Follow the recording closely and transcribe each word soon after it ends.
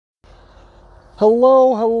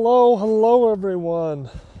Hello, hello, hello, everyone.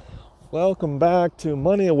 Welcome back to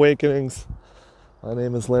Money Awakenings. My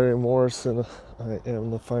name is Larry Morris, and I am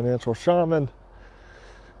the financial shaman.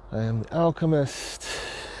 I am the alchemist.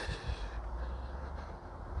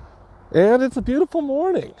 And it's a beautiful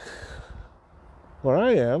morning where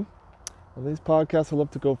I am. On these podcasts, I love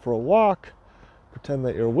to go for a walk, pretend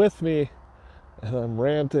that you're with me, and I'm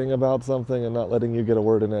ranting about something and not letting you get a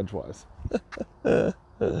word in edgewise.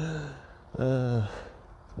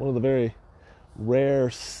 One of the very rare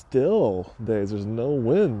still days. There's no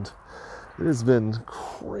wind. It has been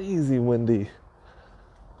crazy windy,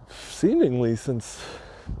 seemingly since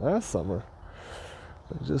last summer.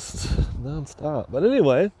 Just nonstop. But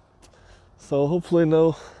anyway, so hopefully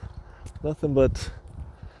nothing but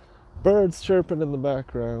birds chirping in the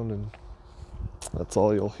background, and that's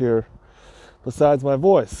all you'll hear besides my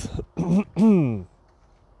voice.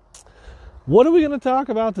 What are we going to talk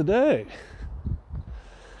about today?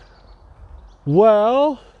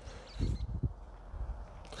 Well,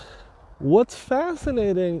 what's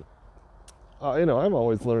fascinating, I'm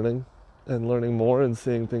always learning more and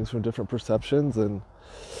seeing things from different perceptions. And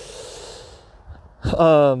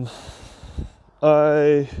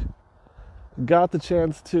I got the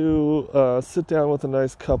chance to sit down with a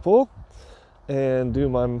nice couple and do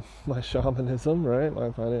my shamanism, right?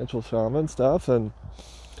 My financial shaman stuff. And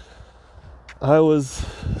I was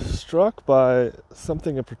struck by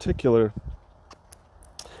something in particular.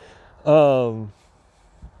 How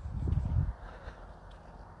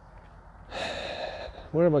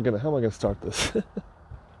am I gonna start this?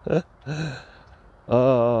 The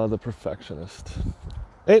perfectionist.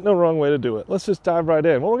 Ain't no wrong way to do it. Let's just dive right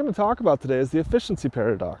in. What we're going to talk about today is the efficiency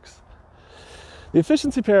paradox. The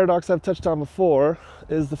efficiency paradox I've touched on before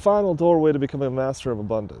is the final doorway to becoming a master of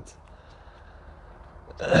abundance.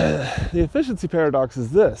 The efficiency paradox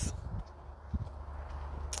is this.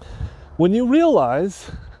 When you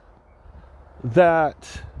realize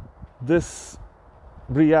that this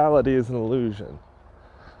reality is an illusion,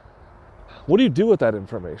 what do you do with that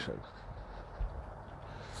information?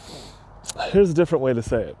 Here's a different way to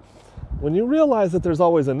say it. When you realize that there's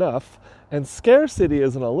always enough and scarcity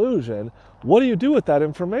is an illusion, what do you do with that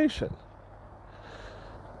information?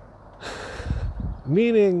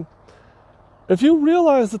 Meaning, if you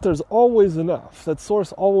realize that there's always enough, that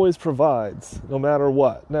source always provides, no matter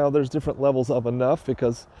what. Now, there's different levels of enough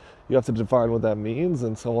because you have to define what that means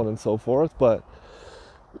and so on and so forth, but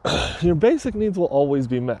your basic needs will always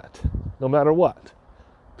be met, no matter what.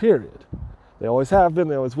 Period. They always have been,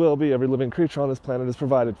 they always will be. Every living creature on this planet is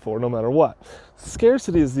provided for, no matter what.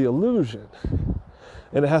 Scarcity is the illusion,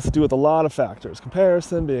 and it has to do with a lot of factors.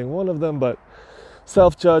 Comparison being one of them, but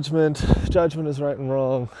self-judgment, judgment is right and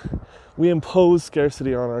wrong. We impose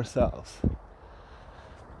scarcity on ourselves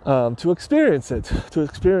to experience it, to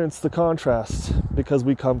experience the contrast, because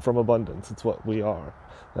we come from abundance. It's what we are.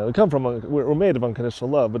 Now, we're made of unconditional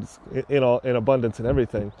love, but it's in abundance in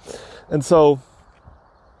everything. And so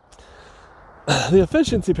the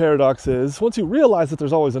efficiency paradox is, once you realize that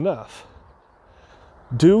there's always enough,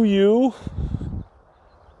 do you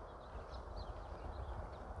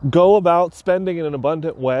go about spending in an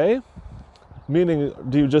abundant way? Meaning,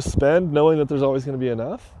 do you just spend knowing that there's always going to be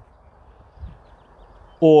enough?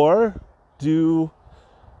 Or do you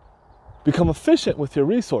become efficient with your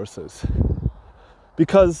resources?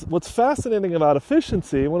 Because what's fascinating about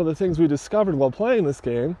efficiency, one of the things we discovered while playing this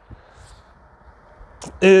game,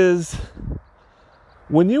 is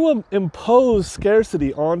when you impose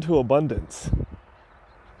scarcity onto abundance,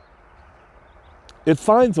 it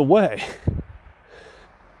finds a way.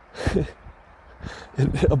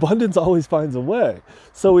 Abundance always finds a way.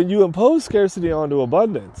 So when you impose scarcity onto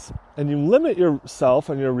abundance and you limit yourself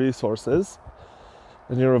and your resources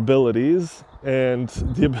and your abilities and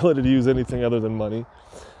the ability to use anything other than money,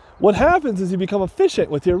 what happens is you become efficient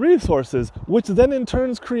with your resources, which then in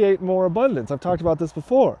turn create more abundance. I've talked about this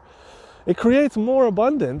before. It creates more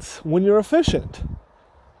abundance when you're efficient.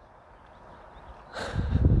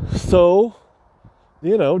 So,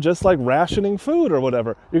 just like rationing food or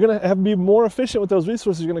whatever, you're going to have to be more efficient with those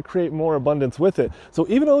resources. You're going to create more abundance with it. So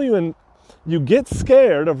even though you get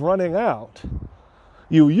scared of running out,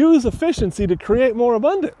 you use efficiency to create more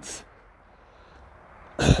abundance.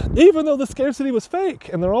 Even though the scarcity was fake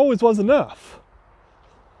and there always was enough.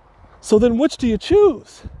 So then which do you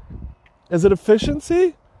choose? Is it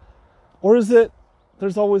efficiency? Or is it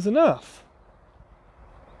there's always enough?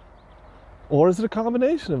 Or is it a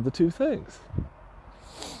combination of the two things?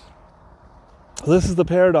 This is the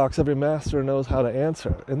paradox every master knows how to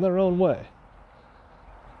answer in their own way.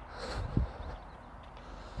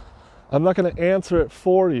 I'm not going to answer it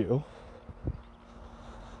for you.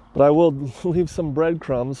 But I will leave some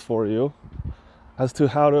breadcrumbs for you as to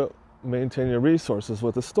how to maintain your resources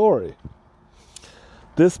with a story.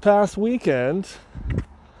 This past weekend,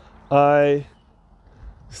 I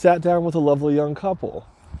sat down with a lovely young couple.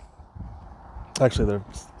 Actually, they're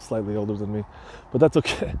slightly older than me, but that's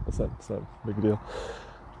okay. It's not a big deal.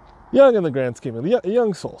 Young in the grand scheme of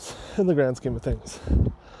young souls in the grand scheme of things.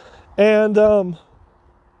 And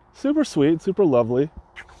super sweet, super lovely.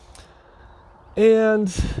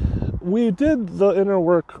 And we did the inner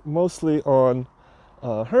work mostly on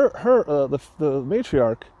the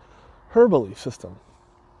matriarch, her belief system.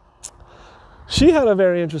 She had a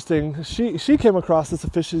very interesting, she came across this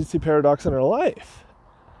efficiency paradox in her life.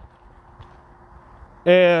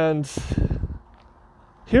 And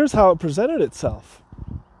here's how it presented itself.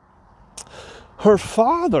 Her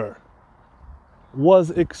father was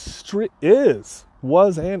when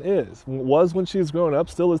she was growing up,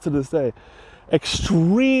 still is to this day,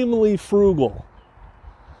 extremely frugal,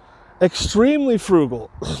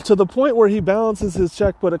 to the point where he balances his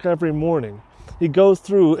checkbook every morning. He goes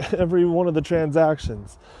through every one of the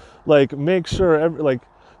transactions, like make sure,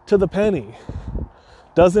 to the penny,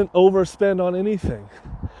 doesn't overspend on anything,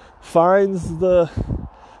 finds the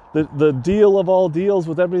deal of all deals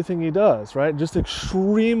with everything he does, right? Just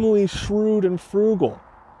extremely shrewd and frugal.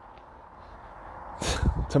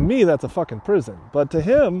 To me, that's a fucking prison. But to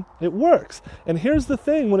him, it works. And here's the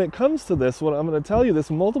thing when it comes to this, I'm going to tell you this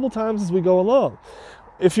multiple times as we go along.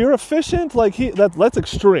 If you're efficient, that's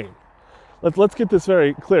extreme. Let's get this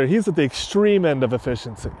very clear. He's at the extreme end of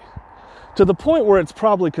efficiency, to the point where it's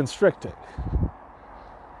probably constricting.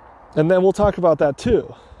 And then we'll talk about that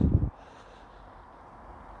too.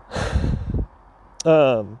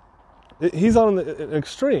 He's on the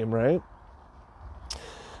extreme, right?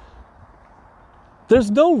 There's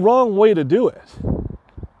no wrong way to do it.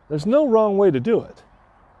 There's no wrong way to do it,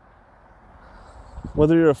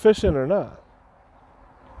 whether you're efficient or not,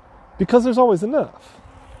 because there's always enough.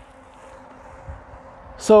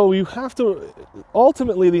 So you have to,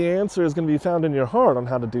 ultimately the answer is going to be found in your heart on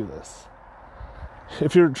how to do this.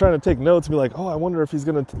 If you're trying to take notes and be like, oh, I wonder if he's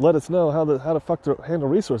going to let us know how to fuck to handle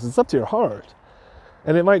resources, it's up to your heart.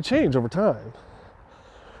 And it might change over time.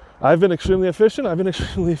 I've been extremely efficient, I've been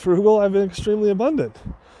extremely frugal, I've been extremely abundant.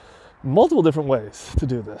 Multiple different ways to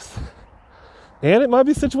do this. And it might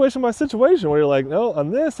be situation by situation where you're like, no,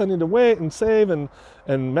 on this I need to wait and save and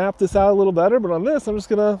map this out a little better, but on this I'm just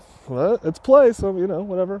gonna, it's play, so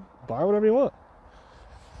whatever, buy whatever you want.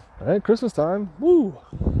 All right, Christmas time, woo!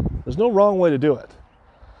 There's no wrong way to do it.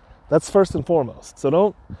 That's first and foremost. So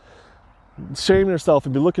don't shame yourself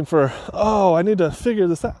and be looking for, oh, I need to figure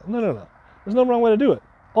this out. No. There's no wrong way to do it.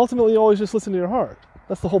 Ultimately, you always just listen to your heart.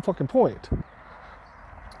 That's the whole fucking point. You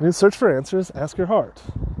need to search for answers, ask your heart.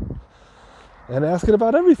 And ask it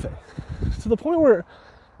about everything. To the point where,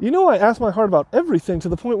 I ask my heart about everything to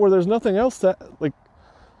the point where there's nothing else there's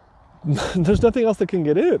nothing else that can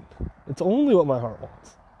get in. It's only what my heart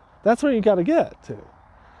wants. That's where you got to get to.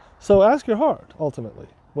 So ask your heart, ultimately,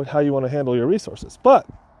 how you want to handle your resources. But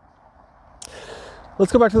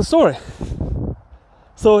let's go back to the story.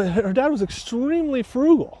 So her dad was extremely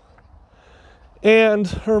frugal. And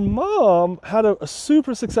her mom had a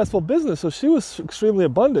super successful business, so she was extremely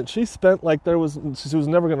abundant. She spent she was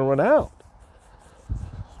never going to run out.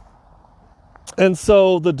 And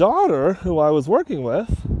so the daughter, who I was working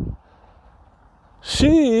with,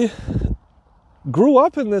 she grew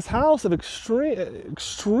up in this house of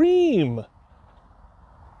extreme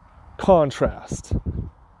contrast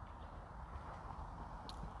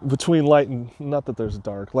between light and, not that there's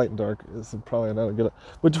dark, light and dark is probably not a good,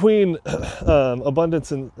 between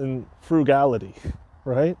abundance and frugality,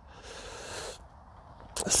 right?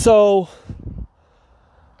 So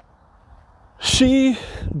she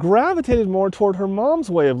gravitated more toward her mom's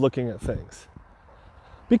way of looking at things.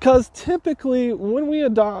 Because typically when we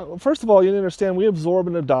adopt, first of all, you understand we absorb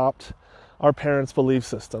and adopt our parents' belief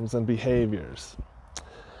systems and behaviors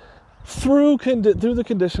through the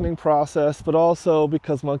conditioning process, but also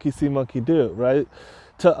because monkey see, monkey do, right?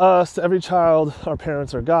 To us, to every child, our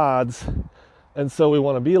parents are gods, and so we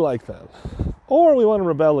want to be like them. Or we want to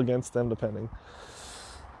rebel against them, depending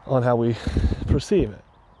on how we perceive it.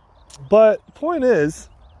 But the point is,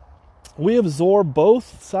 we absorb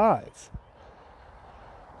both sides.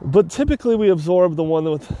 But typically we absorb the one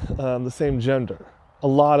with the same gender a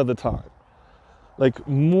lot of the time. Like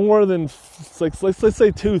more than, let's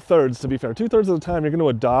say 2/3 to be fair. 2/3 of the time you're going to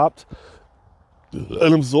adopt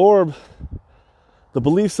and absorb the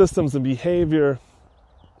belief systems and behavior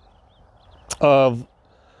of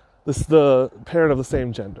the parent of the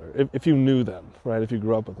same gender, if you knew them, right? If you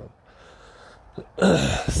grew up with them.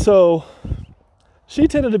 So she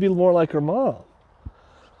tended to be more like her mom.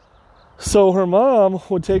 So her mom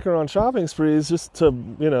would take her on shopping sprees just to,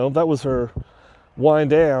 that was her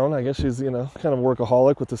wind down. I guess she's, kind of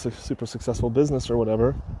workaholic with this super successful business or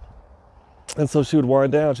whatever. And so she would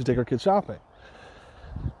wind down, she'd take her kids shopping.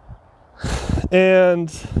 And,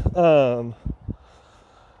 her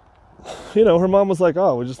mom was like,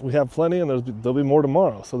 oh, we have plenty and there'll be more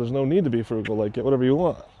tomorrow. So there's no need to be frugal. Like, get whatever you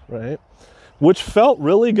want, right? Which felt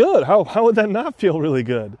really good. How would that not feel really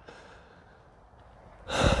good?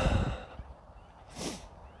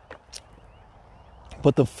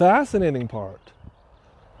 But the fascinating part,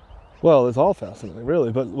 well, it's all fascinating,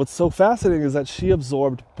 really, but what's so fascinating is that she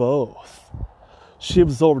absorbed both. She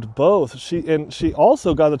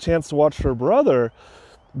also got a chance to watch her brother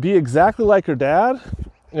be exactly like her dad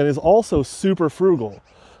and is also super frugal.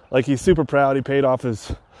 Like, he's super proud. He paid off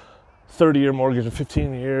his 30-year mortgage in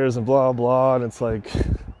 15 years and blah, blah. And it's like,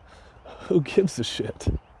 who gives a shit?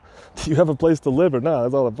 Do you have a place to live or not?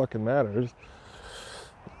 That's all that fucking matters.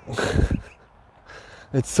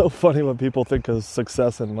 It's so funny when people think of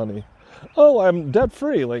success and money. Oh, I'm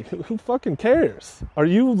debt-free. Like, who fucking cares? Are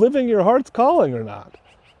you living your heart's calling or not?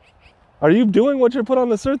 Are you doing what you're put on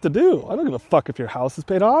this earth to do? I don't give a fuck if your house is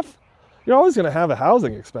paid off. You're always going to have a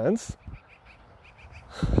housing expense.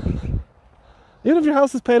 Even if your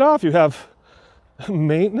house is paid off, you have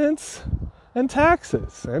maintenance and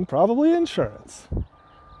taxes and probably insurance.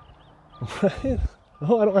 Right?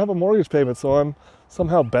 Oh, I don't have a mortgage payment, so I'm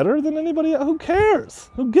somehow better than anybody else. Who cares?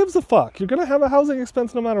 Who gives a fuck? You're going to have a housing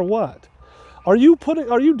expense no matter what. Are you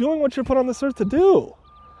doing what you're put on this earth to do?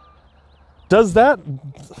 Does that,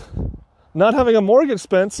 not having a mortgage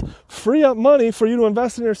expense, free up money for you to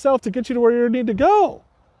invest in yourself to get you to where you need to go?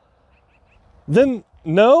 Then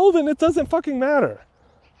it doesn't fucking matter.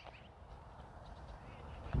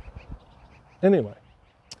 Anyway.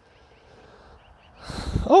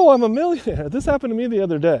 Oh, I'm a millionaire. This happened to me the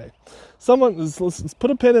other day. Let's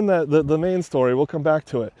put a pin in the main story. We'll come back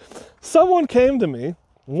to it. Someone came to me,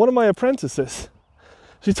 one of my apprentices.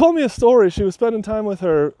 She told me a story. She was spending time with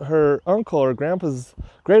her uncle or grandpa's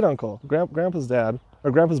great uncle, grandpa's dad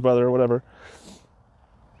or grandpa's brother or whatever.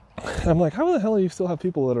 And I'm like, how the hell do you still have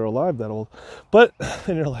people that are alive that old? But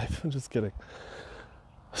in your life, I'm just kidding.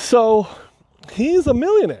 So he's a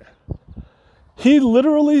millionaire. He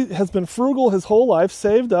literally has been frugal his whole life,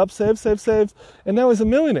 saved up, saved, and now he's a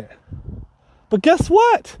millionaire. But guess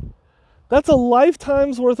what? That's a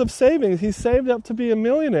lifetime's worth of savings. He saved up to be a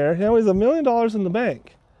millionaire. Now he's $1 million in the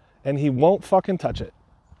bank, and he won't fucking touch it.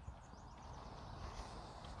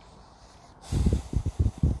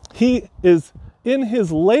 He is in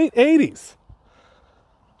his late 80s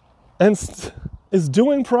and is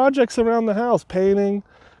doing projects around the house, painting,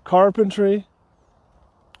 carpentry.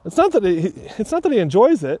 It's not that he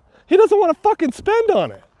enjoys it. He doesn't want to fucking spend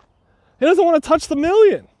on it. He doesn't want to touch the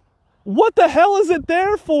million. What the hell is it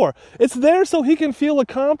there for? It's there so he can feel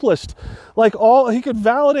accomplished. He could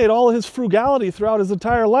validate all his frugality throughout his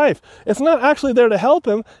entire life. It's not actually there to help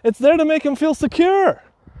him. It's there to make him feel secure.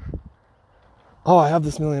 Oh, I have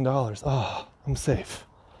this $1 million. Oh, I'm safe.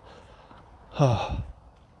 Oh.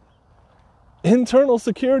 Internal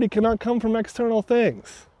security cannot come from external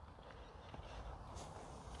things.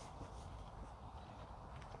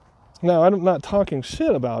 Now, I'm not talking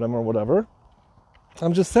shit about him or whatever.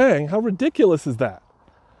 I'm just saying, how ridiculous is that?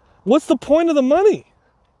 What's the point of the money?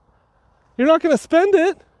 You're not going to spend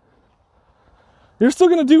it. You're still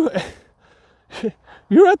going to do...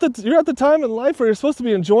 You're at the time in life where you're supposed to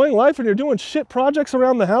be enjoying life and you're doing shit projects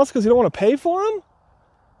around the house because you don't want to pay for them?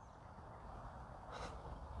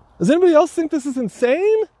 Does anybody else think this is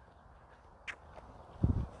insane?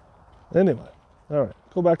 Anyway, all right,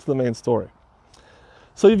 go back to the main story.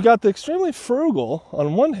 So you've got the extremely frugal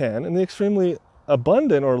on one hand and the extremely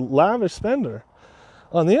abundant or lavish spender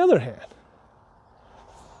on the other hand.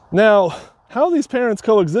 Now, how these parents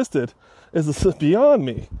coexisted is beyond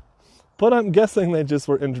me. But I'm guessing they just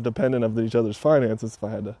were interdependent of each other's finances, if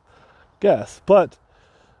I had to guess. But,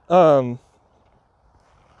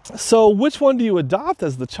 so which one do you adopt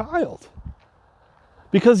as the child?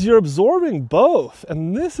 Because you're absorbing both.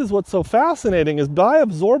 And this is what's so fascinating, is by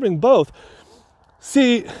absorbing both.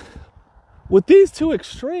 See, with these two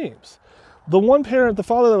extremes, the one parent, the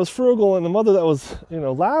father that was frugal, and the mother that was,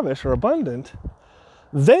 lavish or abundant,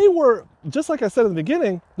 they were, just like I said in the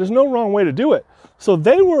beginning, there's no wrong way to do it. So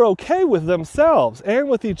they were okay with themselves and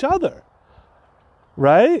with each other,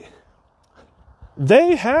 right?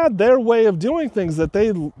 They had their way of doing things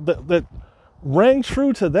that rang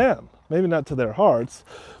true to them. Maybe not to their hearts,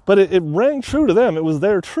 but it rang true to them. It was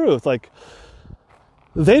their truth. Like,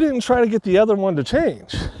 they didn't try to get the other one to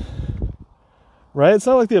change. Right? It's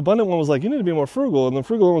not like the abundant one was like, you need to be more frugal, and the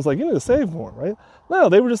frugal one was like, you need to save more, right? No,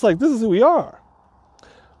 they were just like, this is who we are.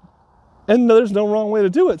 And there's no wrong way to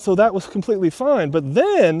do it, so that was completely fine. But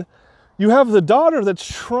then you have the daughter that's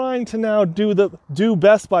trying to now do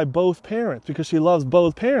best by both parents because she loves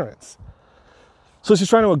both parents. So she's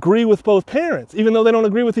trying to agree with both parents, even though they don't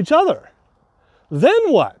agree with each other.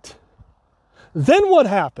 Then what? Then what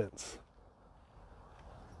happens?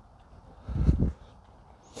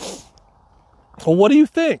 Well, what do you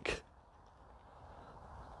think?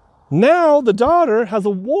 Now the daughter has a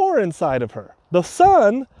war inside of her. The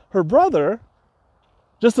son, her brother,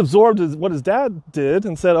 just absorbed what his dad did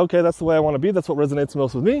and said, okay, that's the way I want to be. That's what resonates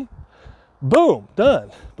most with me. Boom,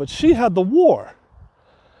 done. But she had the war.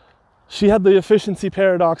 She had the efficiency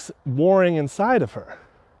paradox warring inside of her.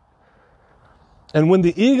 And when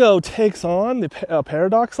the ego takes on a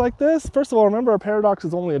paradox like this, first of all, remember a paradox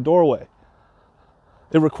is only a doorway.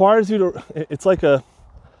 It requires you to, it's like a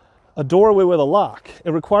doorway with a lock.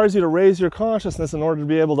 It requires you to raise your consciousness in order to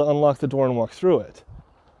be able to unlock the door and walk through it.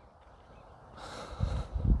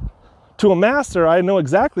 To a master, I know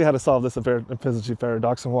exactly how to solve this efficiency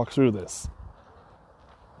paradox and walk through this.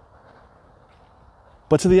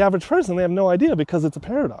 But to the average person, they have no idea because it's a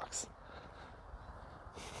paradox.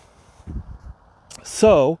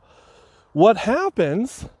 So, what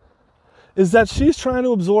happens is that she's trying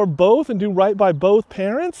to absorb both and do right by both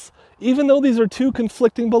parents, even though these are two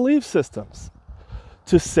conflicting belief systems.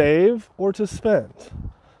 To save or to spend.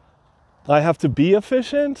 I have to be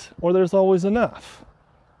efficient or there's always enough.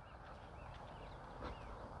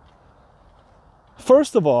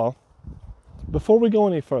 First of all, before we go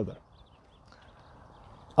any further,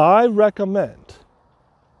 I recommend,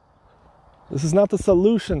 this is not the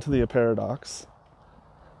solution to the paradox,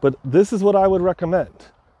 but this is what I would recommend.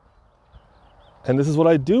 And this is what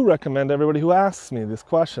I do recommend to everybody who asks me this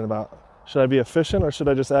question about, should I be efficient or should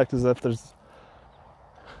I just act as if there's...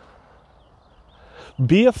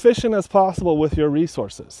 Be efficient as possible with your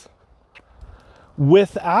resources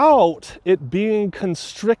without it being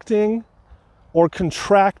constricting or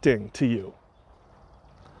contracting to you.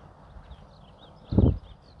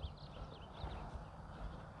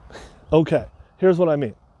 Okay, here's what I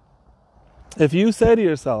mean. If you say to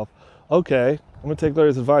yourself, okay, I'm going to take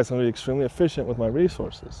Larry's advice, I'm going to be extremely efficient with my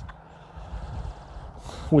resources,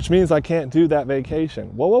 which means I can't do that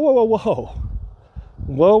vacation. Whoa, whoa, whoa, whoa, whoa.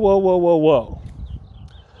 Whoa, whoa, whoa, whoa, whoa.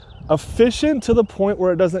 Efficient to the point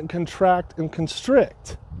where it doesn't contract and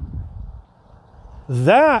constrict.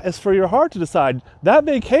 That is for your heart to decide. That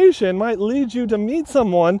vacation might lead you to meet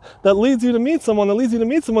someone that leads you to meet someone that leads you to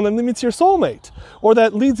meet someone that meets your soulmate. Or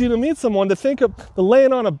that leads you to meet someone to think of the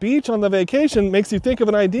laying on a beach on the vacation makes you think of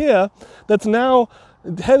an idea that's now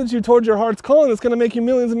headed you towards your heart's calling that's going to make you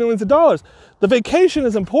millions and millions of dollars. The vacation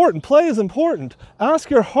is important. Play is important. Ask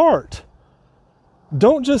your heart.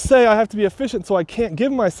 Don't just say, I have to be efficient so I can't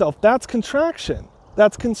give myself. That's contraction.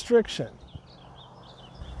 That's constriction.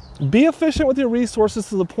 Be efficient with your resources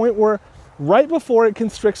to the point where right before it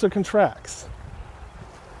constricts or contracts.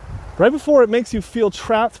 Right before it makes you feel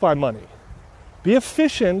trapped by money. Be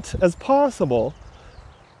efficient as possible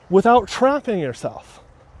without trapping yourself.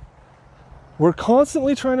 We're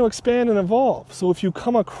constantly trying to expand and evolve. So if you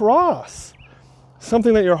come across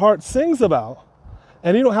something that your heart sings about,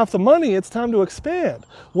 and you don't have the money, it's time to expand.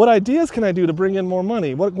 What ideas can I do to bring in more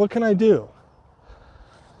money? What can I do?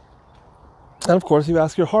 And of course, you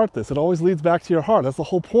ask your heart this. It always leads back to your heart. That's the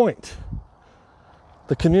whole point.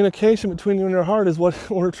 The communication between you and your heart is what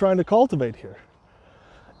we're trying to cultivate here.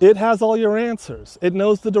 It has all your answers. It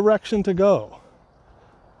knows the direction to go.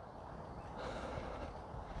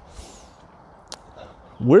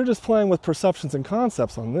 We're just playing with perceptions and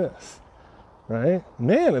concepts on this, right?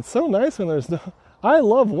 Man, it's so nice when there's no... I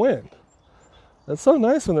love wind. It's so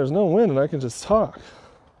nice when there's no wind and I can just talk.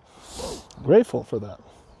 Grateful for that.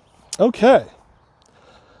 Okay.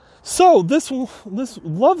 So this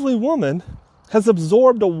lovely woman has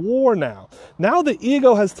absorbed a war now. Now the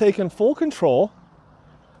ego has taken full control,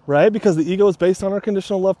 right? Because the ego is based on our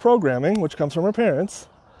conditional love programming, which comes from her parents.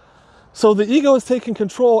 So the ego is taking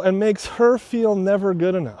control and makes her feel never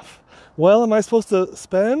good enough. Well, am I supposed to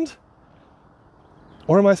spend?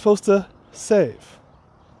 Or am I supposed to save?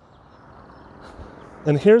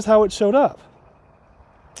 And here's how it showed up.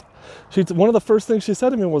 One of the first things she said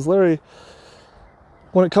to me was, Larry,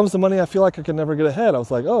 when it comes to money, I feel like I can never get ahead. I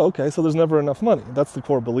was like, oh, okay, so there's never enough money. That's the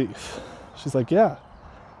core belief. She's like, yeah,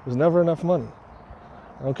 there's never enough money.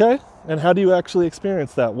 Okay, and how do you actually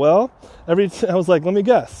experience that? Well, I was like, let me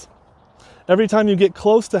guess. Every time you get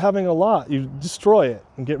close to having a lot, you destroy it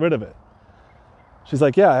and get rid of it. She's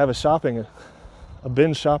like, yeah, I have a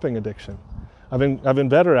binge shopping addiction. I've been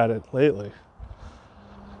better at it lately.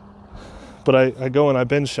 But I go and I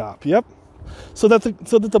binge shop. Yep. So that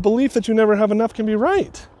the belief that you never have enough can be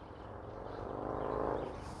right.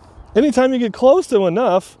 Anytime you get close to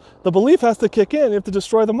enough, the belief has to kick in. You have to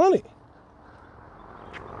destroy the money.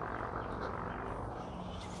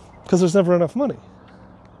 Because there's never enough money.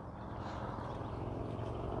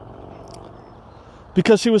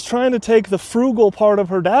 Because she was trying to take the frugal part of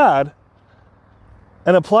her dad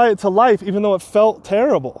and apply it to life, even though it felt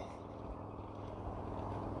terrible.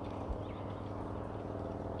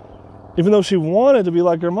 Even though she wanted to be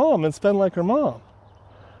like her mom and spend like her mom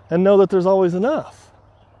and know that there's always enough.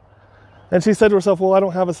 And she said to herself, well, I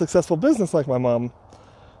don't have a successful business like my mom.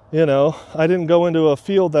 You know, I didn't go into a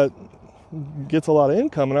field that gets a lot of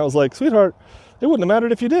income. And I was like, sweetheart, it wouldn't have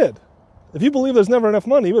mattered if you did. If you believe there's never enough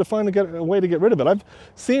money, you would have found a way to get rid of it. I've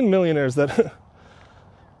seen millionaires that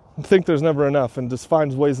think there's never enough and just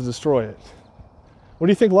find ways to destroy it. What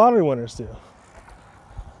do you think lottery winners do?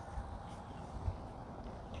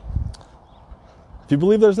 If you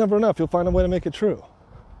believe there's never enough, you'll find a way to make it true.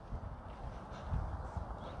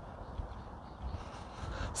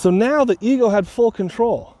 So now the ego had full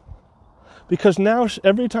control. Because now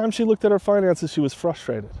every time she looked at her finances, she was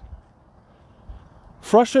frustrated.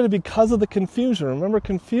 Frustrated because of the confusion. Remember,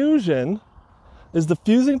 confusion is the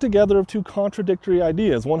fusing together of two contradictory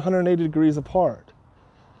ideas, 180 degrees apart.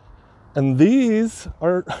 And these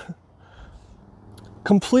are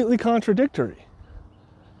completely contradictory.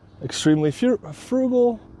 Extremely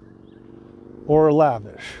frugal or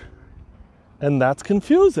lavish. And that's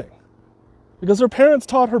confusing. Because her parents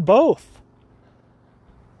taught her both.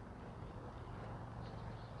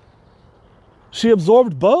 She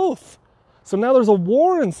absorbed both. So now there's a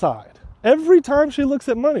war inside. Every time she looks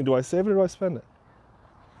at money, do I save it or do I spend it?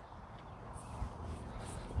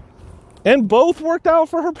 And both worked out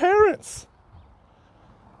for her parents.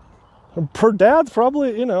 Her dad's probably,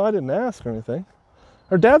 I didn't ask or anything.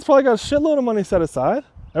 Her dad's probably got a shitload of money set aside.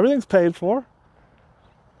 Everything's paid for.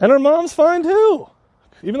 And her mom's fine too.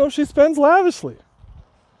 Even though she spends lavishly.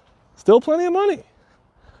 Still plenty of money.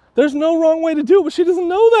 There's no wrong way to do it, but she doesn't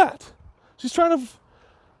know that. She's trying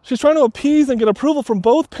to appease and get approval from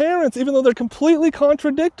both parents, even though they're completely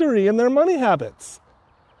contradictory in their money habits.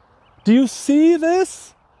 Do you see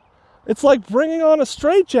this? It's like bringing on a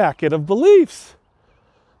straitjacket of beliefs.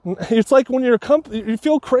 It's like when you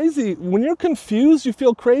feel crazy. When you're confused, you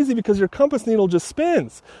feel crazy because your compass needle just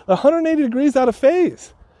spins 180 degrees out of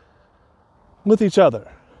phase with each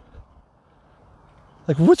other.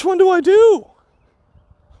 Like, which one do I do?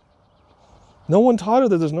 No one taught her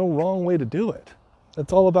that there's no wrong way to do it.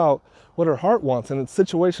 It's all about what her heart wants, and it's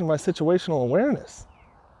situation by situational awareness.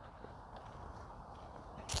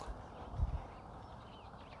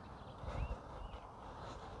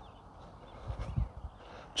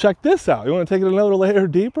 Check this out. You want to take it another layer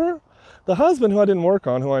deeper? The husband, who I didn't work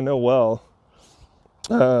on, who I know well,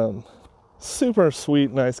 super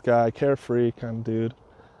sweet, nice guy, carefree kind of dude.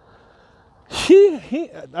 He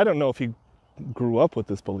I don't know if he grew up with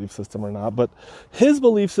this belief system or not, but his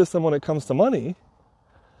belief system when it comes to money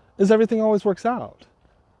is everything always works out.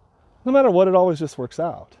 No matter what, it always just works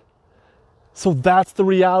out. So that's the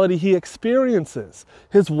reality he experiences.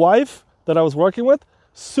 His wife that I was working with,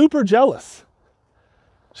 super jealous.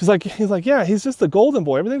 He's like, yeah, he's just the golden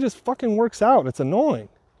boy. Everything just fucking works out. It's annoying.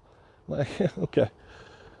 Like, okay.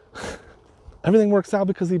 Everything works out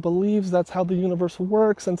because he believes that's how the universe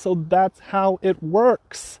works, and so that's how it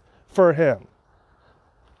works for him.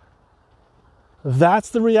 That's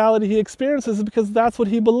the reality he experiences because that's what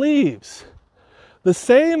he believes. The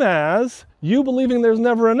same as you believing there's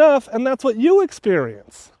never enough, and that's what you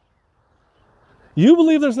experience. You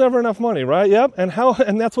believe there's never enough money, right? Yep.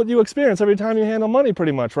 And that's what you experience every time you handle money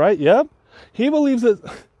pretty much, right? Yep. He believes that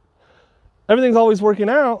everything's always working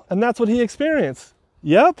out, and that's what he experienced.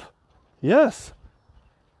 Yep. Yes.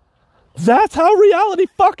 That's how reality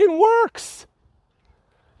fucking works.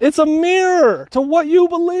 It's a mirror to what you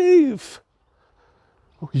believe.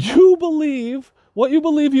 You believe what you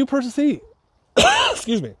believe you perceive.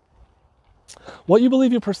 Excuse me. What you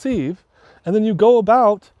believe you perceive, and then you go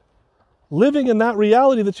about living in that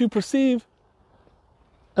reality that you perceive,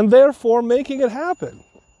 and therefore making it happen.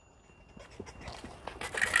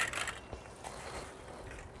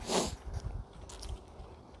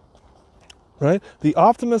 Right? The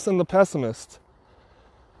optimist and the pessimist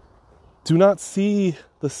do not see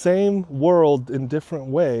the same world in different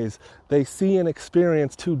ways. They see and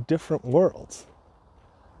experience two different worlds.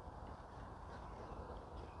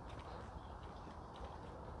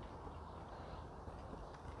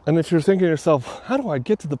 And if you're thinking to yourself, how do I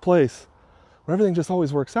get to the place where everything just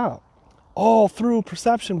always works out? All through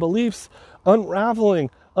perception, beliefs, unraveling,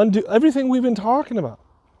 undo everything we've been talking about.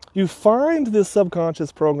 You find this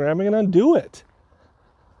subconscious programming and undo it.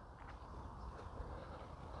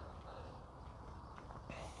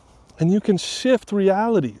 And you can shift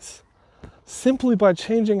realities simply by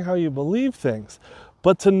changing how you believe things.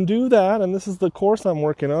 But to do that, and this is the course I'm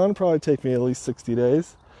working on, probably take me at least 60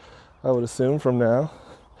 days, I would assume from now,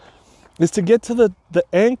 is to get to the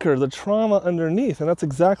anchor, the trauma underneath. And that's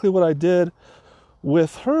exactly what I did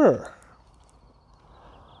with her.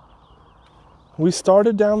 We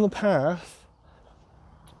started down the path,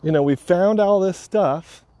 we found all this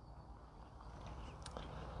stuff,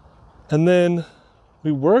 and then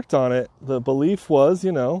we worked on it. The belief was,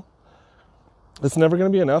 it's never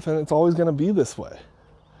going to be enough, and it's always going to be this way.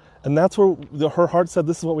 And that's where her heart said,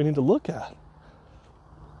 this is what we need to look at.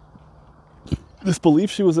 This belief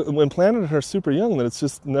she was implanted in her super young, that it's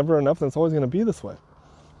just never enough and it's always going to be this way.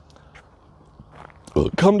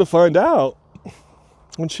 Come to find out,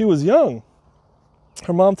 when she was young,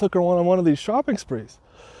 her mom took her on one of these shopping sprees.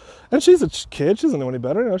 And she's a kid, she doesn't know any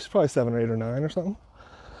better. She's probably 7 or 8 or 9 or something.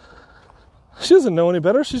 She doesn't know any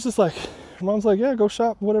better. She's just like, her mom's like, yeah, go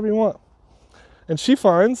shop, whatever you want. And she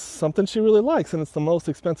finds something she really likes, and it's the most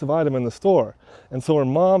expensive item in the store. And so her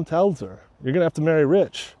mom tells her, you're going to have to marry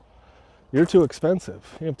rich. You're too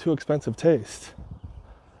expensive. You have too expensive taste.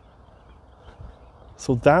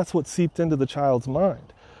 So that's what seeped into the child's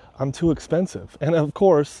mind. I'm too expensive. And of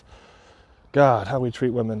course, God, how we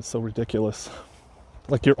treat women is so ridiculous.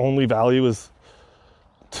 Like your only value is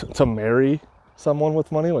to marry someone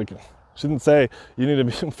with money. Like she didn't say you need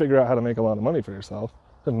to figure out how to make a lot of money for yourself.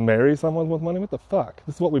 To marry someone with money? What the fuck?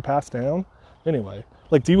 This is what we pass down? Anyway.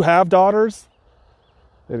 Like, do you have daughters?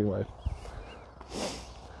 Anyway.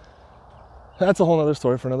 That's a whole other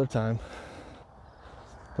story for another time.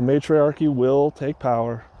 The matriarchy will take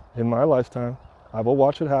power in my lifetime. I will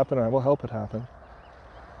watch it happen. I will help it happen.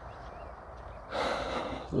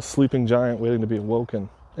 The sleeping giant waiting to be awoken.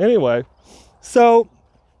 Anyway, so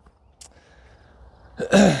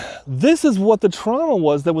this is what the trauma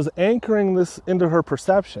was that was anchoring this into her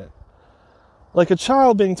perception. Like a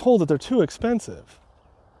child being told that they're too expensive.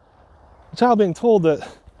 A child being told that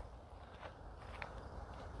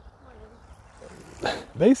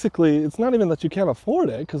basically it's not even that you can't afford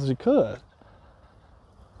it, because you could.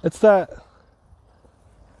 It's that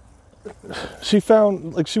she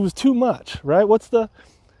found like she was too much, right?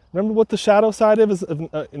 Remember what the shadow side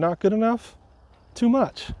of not good enough? Too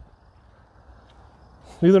much.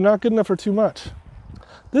 Either not good enough or too much.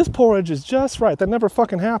 This porridge is just right. That never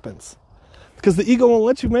fucking happens. Because the ego won't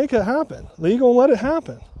let you make it happen. The ego won't let it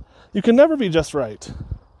happen. You can never be just right.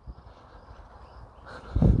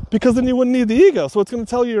 Because then you wouldn't need the ego. So it's going to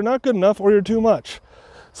tell you you're not good enough or you're too much.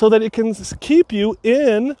 So that it can keep you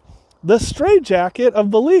in the straitjacket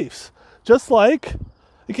of beliefs. Just like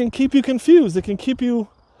it can keep you confused. It can keep you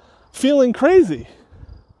feeling crazy.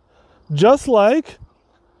 Just like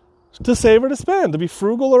to save or to spend, to be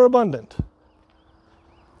frugal or abundant.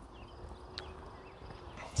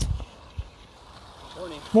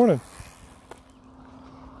 Morning.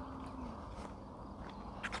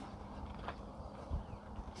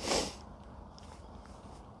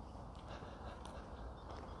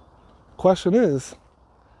 Question is,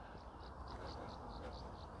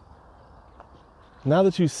 now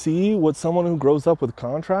that you see what someone who grows up with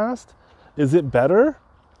contrast, is it better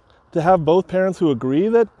to have both parents who agree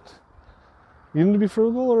that you need to be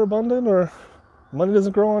frugal or abundant, or money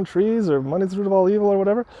doesn't grow on trees, or money's the root of all evil, or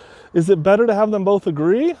whatever? Is it better to have them both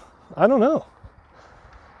agree? I don't know.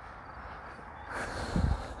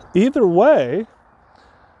 Either way,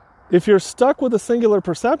 if you're stuck with a singular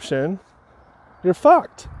perception, you're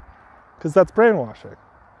fucked. Because that's brainwashing.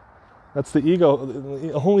 That's the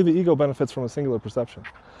ego. Only the ego benefits from a singular perception.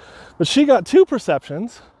 But she got two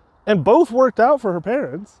perceptions, and both worked out for her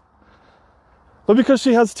parents. But because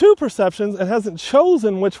she has two perceptions and hasn't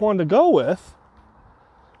chosen which one to go with,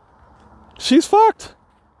 she's fucked.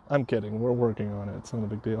 I'm kidding. We're working on it. It's not a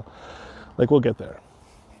big deal. Like, we'll get there.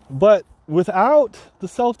 But without the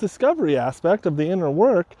self-discovery aspect of the inner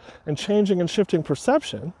work and changing and shifting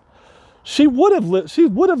perception, she would have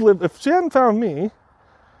lived if she hadn't found me.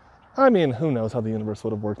 I mean, who knows how the universe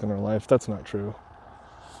would have worked in her life. That's not true.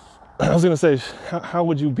 I was going to say, how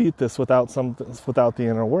would you beat this without the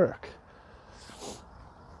inner work?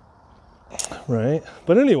 Right?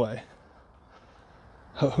 But anyway,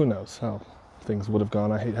 who knows how things would have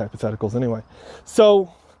gone. I hate hypotheticals anyway.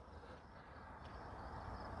 So,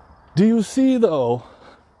 do you see, though,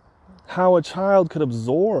 how a child could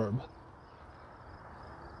absorb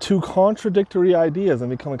two contradictory ideas and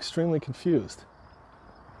become extremely confused.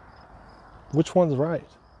 Which one's right?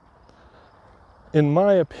 In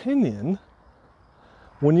my opinion,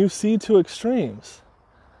 when you see two extremes,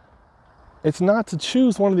 it's not to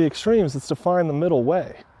choose one of the extremes, it's to find the middle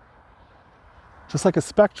way. Just like a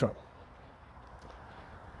spectrum.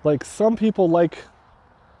 Like some people like,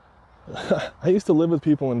 I used to live with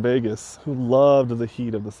people in Vegas who loved the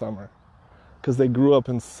heat of the summer because they grew up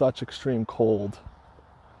in such extreme cold.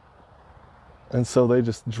 And so they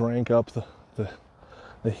just drank up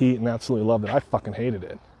the heat and absolutely loved it. I fucking hated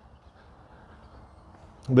it.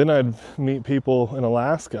 Then I'd meet people in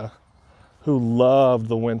Alaska who loved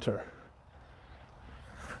the winter.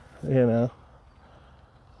 You know?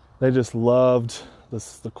 They just loved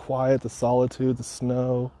the quiet, the solitude, the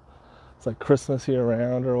snow. It's like Christmas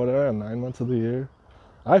year-round or whatever, 9 months of the year.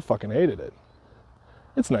 I fucking hated it.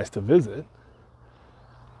 It's nice to visit.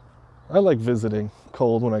 I like visiting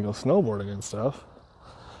cold when I go snowboarding and stuff.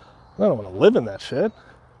 I don't want to live in that shit.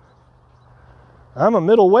 I'm a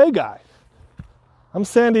middle way guy. I'm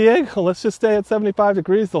San Diego. Let's just stay at 75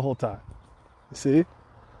 degrees the whole time. You see?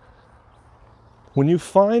 When you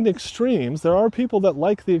find extremes, there are people that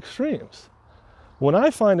like the extremes. When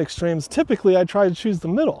I find extremes, typically I try to choose the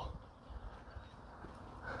middle.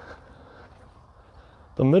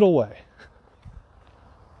 The middle way.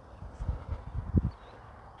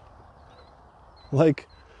 Like,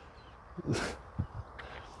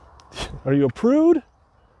 are you a prude?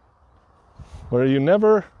 Or are you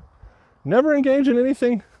never engage in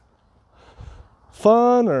anything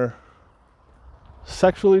fun or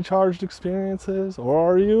sexually charged experiences? Or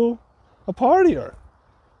are you a partier?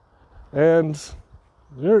 And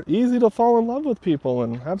you're easy to fall in love with people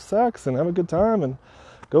and have sex and have a good time and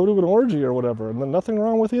go to an orgy or whatever. And then nothing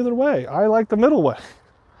wrong with either way. I like the middle way.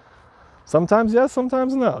 Sometimes yes,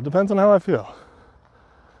 sometimes no. Depends on how I feel.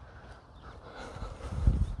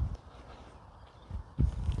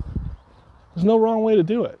 There's no wrong way to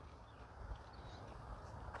do it.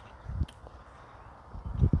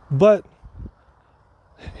 But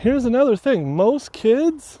here's another thing. Most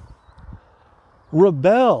kids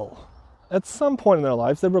rebel. At some point in their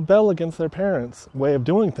lives, they rebel against their parents' way of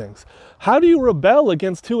doing things. How do you rebel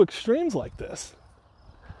against two extremes like this?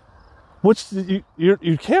 Which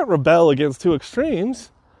you can't rebel against two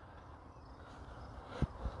extremes.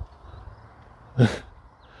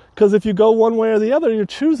 Because if you go one way or the other, you're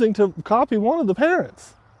choosing to copy one of the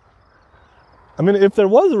parents. I mean, if there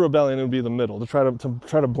was a rebellion, it would be the middle, to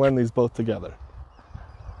try to blend these both together.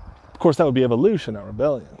 Of course, that would be evolution, not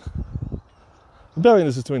rebellion. Rebellion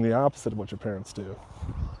is just doing the opposite of what your parents do.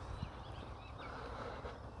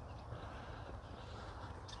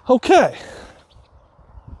 Okay.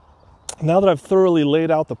 Now that I've thoroughly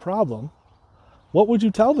laid out the problem, what would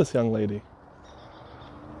you tell this young lady?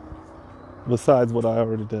 Besides what I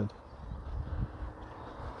already did.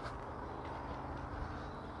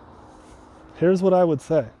 Here's what I would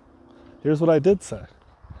say. Here's what I did say.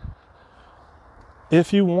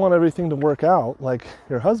 If you want everything to work out, like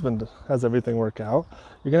your husband has everything work out,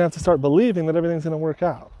 you're going to have to start believing that everything's going to work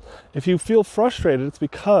out. If you feel frustrated, it's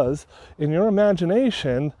because in your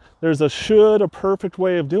imagination, there's a perfect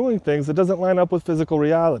way of doing things that doesn't line up with physical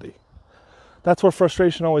reality. That's where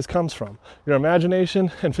frustration always comes from. Your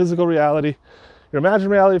imagination and physical reality, your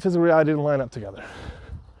imagined reality and physical reality didn't line up together.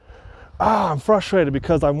 I'm frustrated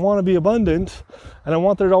because I want to be abundant and I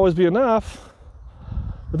want there to always be enough.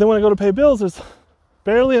 But then when I go to pay bills, there's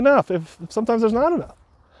barely enough. If sometimes there's not enough.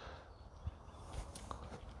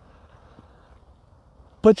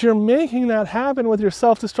 But you're making that happen with your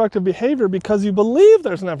self-destructive behavior because you believe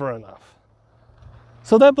there's never enough.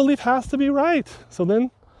 So that belief has to be right. So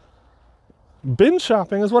then binge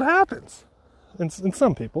shopping is what happens. In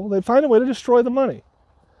some people, they find a way to destroy the money.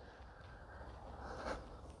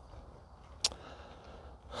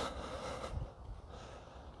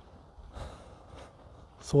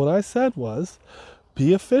 So what I said was,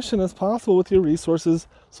 be efficient as possible with your resources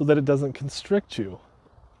so that it doesn't constrict you.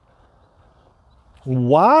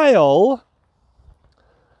 While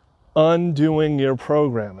undoing your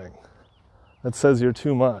programming that says you're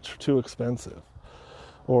too much, too expensive,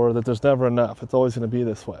 or that there's never enough, it's always going to be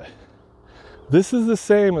this way. This is the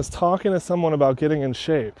same as talking to someone about getting in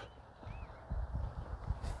shape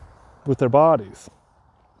with their bodies.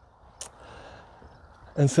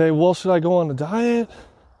 And say, well, should I go on a diet?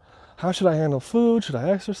 How should I handle food? Should I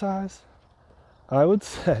exercise? I would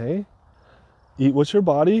say, eat what your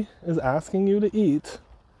body is asking you to eat.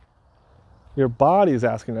 Your body is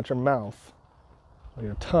asking, not your mouth or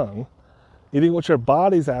your tongue. Eating what your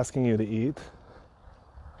body's asking you to eat.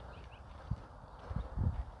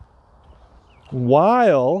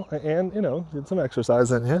 while, and get some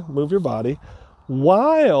exercise in you, move your body,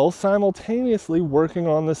 while simultaneously working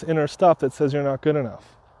on this inner stuff that says you're not good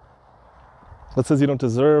enough, that says you don't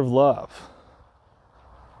deserve love,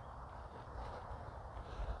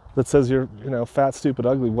 that says you're, fat, stupid,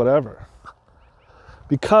 ugly, whatever.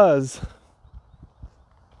 Because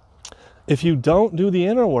if you don't do the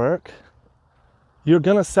inner work, you're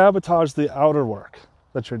going to sabotage the outer work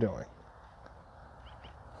that you're doing.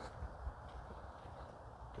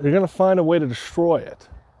 You're going to find a way to destroy it.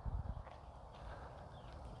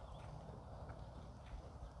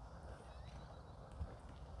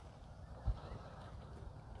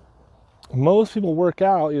 Most people work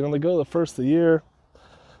out, they go the first of the year,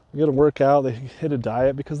 they go to work out, they hit a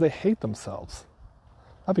diet because they hate themselves.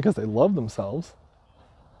 Not because they love themselves.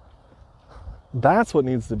 That's what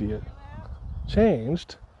needs to be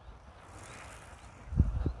changed.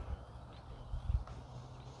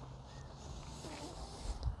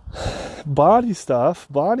 Body stuff,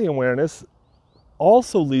 body awareness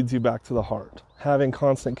also leads you back to the heart. Having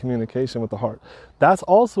constant communication with the heart. That's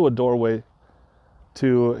also a doorway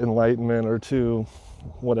to enlightenment, or to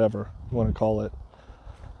whatever you want to call it.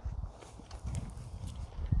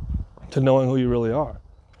 To knowing who you really are.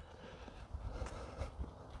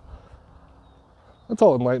 That's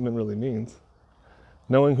all enlightenment really means.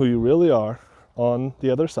 Knowing who you really are on the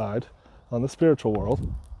other side, on the spiritual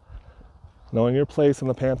world. Knowing your place in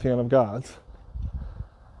the pantheon of gods.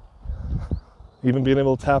 Even being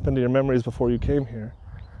able to tap into your memories before you came here.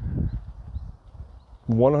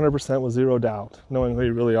 100% with zero doubt. Knowing who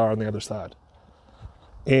you really are on the other side.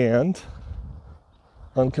 And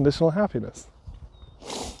unconditional happiness.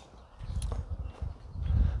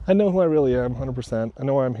 I know who I really am, 100%. I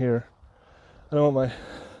know why I'm here. I know what my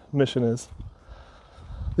mission is.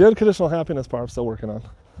 The unconditional happiness part I'm still working on.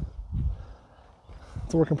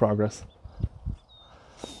 It's a work in progress.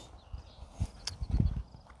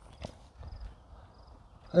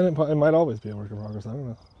 And it might always be a work in progress, I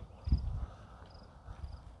don't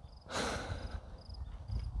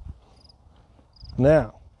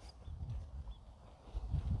know.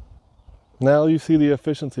 Now you see the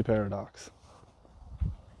efficiency paradox.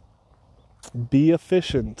 Be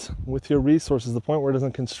efficient with your resources to the point where it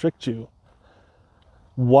doesn't constrict you.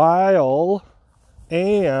 While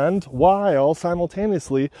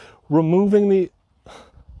simultaneously removing the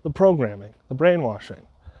programming, the brainwashing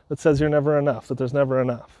that says you're never enough, that there's never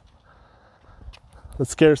enough. That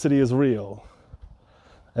scarcity is real.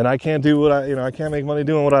 And I can't do what I can't make money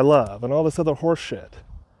doing what I love, and all this other horse shit.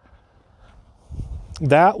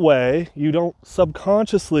 That way, you don't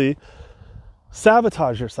subconsciously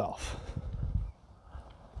sabotage yourself.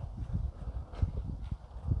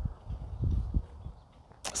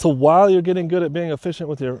 So while you're getting good at being efficient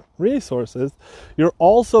with your resources, you're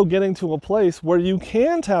also getting to a place where you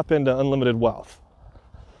can tap into unlimited wealth.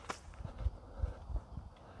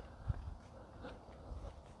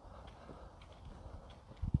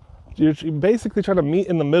 You're basically trying to meet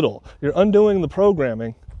in the middle. You're undoing the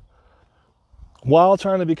programming while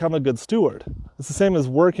trying to become a good steward. It's the same as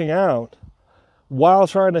working out while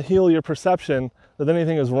trying to heal your perception that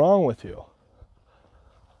anything is wrong with you.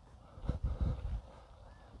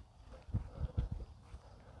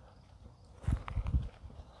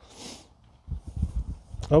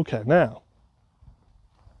 Okay, now,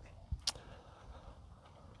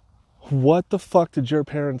 what the fuck did your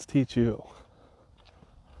parents teach you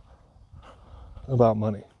about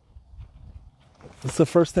money? It's the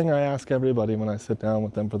first thing I ask everybody when I sit down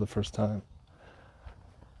with them for the first time.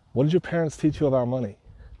 What did your parents teach you about money?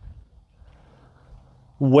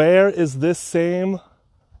 Where is this same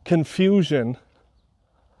confusion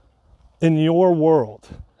in your world,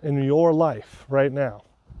 in your life right now?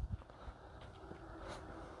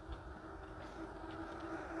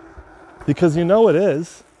 Because you know it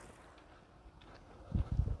is.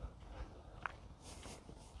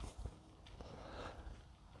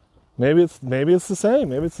 Maybe it's the same.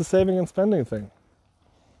 Maybe it's the saving and spending thing.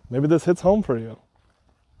 Maybe this hits home for you.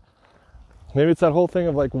 Maybe it's that whole thing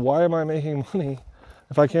of like, why am I making money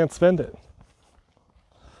if I can't spend it?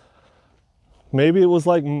 Maybe it was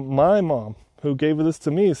like my mom who gave this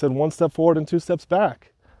to me, said 1 step forward and 2 steps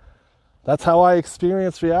back. That's how I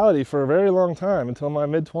experienced reality for a very long time, until my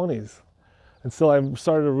mid-20s. Until I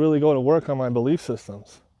started to really go to work on my belief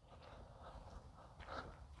systems.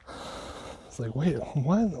 It's like, wait,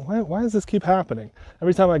 why does this keep happening?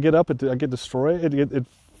 Every time I get up, I get destroyed, it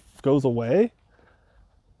goes away.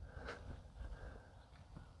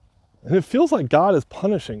 And it feels like God is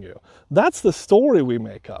punishing you. That's the story we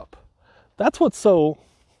make up. That's what's so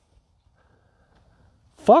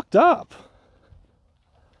fucked up.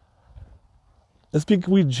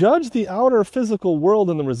 We judge the outer physical world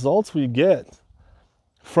and the results we get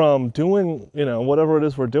from doing, whatever it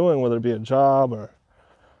is we're doing, whether it be a job or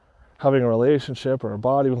having a relationship or a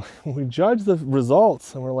body. We judge the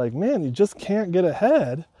results and we're like, man, you just can't get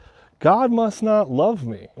ahead. God must not love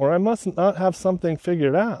me, or I must not have something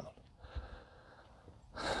figured out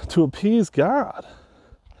to appease God.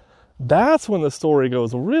 That's when the story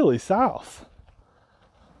goes really south.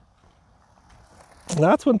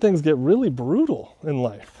 That's when things get really brutal in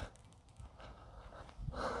life.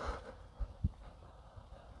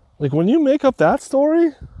 Like when you make up that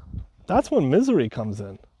story, that's when misery comes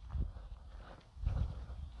in.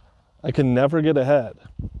 I can never get ahead,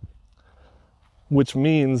 which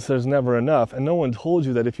means there's never enough. And no one told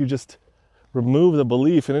you that if you just remove the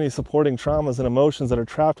belief in any supporting traumas and emotions that are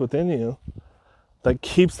trapped within you, that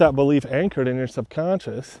keeps that belief anchored in your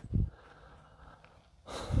subconscious,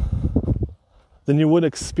 then you would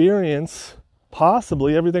experience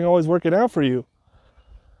possibly everything always working out for you.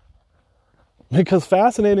 Because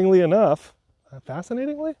fascinatingly enough,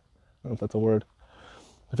 fascinatingly? I don't know if that's a word.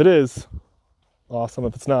 If it is, awesome.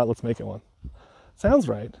 If it's not, let's make it one. Sounds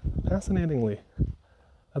right. Fascinatingly.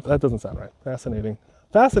 That doesn't sound right. Fascinating.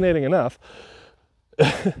 Fascinating enough.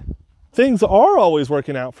 Things are always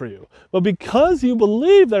working out for you. But because you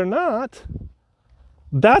believe they're not,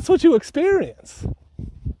 that's what you experience.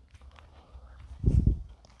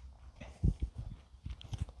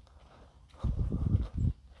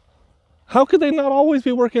 How could they not always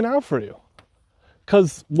be working out for you?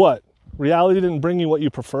 Because what? Reality didn't bring you what you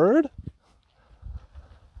preferred?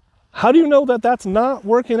 How do you know that that's not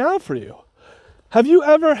working out for you? Have you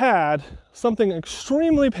ever had something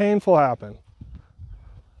extremely painful happen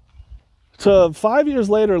to 5 years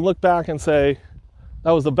later look back and say,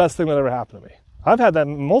 that was the best thing that ever happened to me? I've had that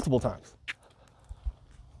multiple times.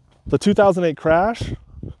 The 2008 crash,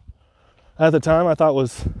 at the time I thought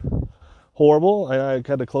was horrible. I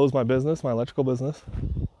had to close my business, my electrical business.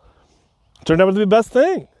 It turned out to be the best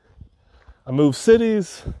thing. I moved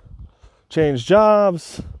cities, changed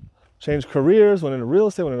jobs, changed careers, went into real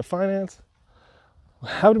estate, went into finance. It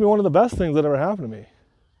happened to be one of the best things that ever happened to me.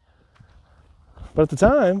 But at the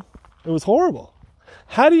time, it was horrible.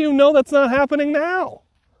 How do you know that's not happening now?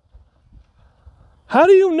 How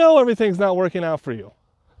do you know everything's not working out for you?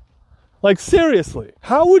 Like seriously,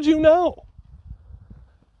 how would you know?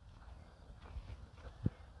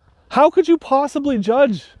 How could you possibly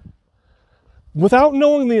judge without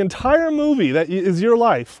knowing the entire movie that is your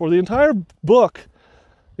life, or the entire book,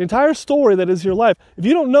 the entire story that is your life? If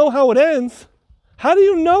you don't know how it ends, how do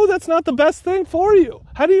you know that's not the best thing for you?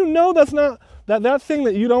 How do you know that's not that thing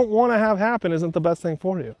that you don't want to have happen isn't the best thing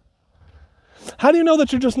for you? How do you know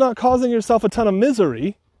that you're just not causing yourself a ton of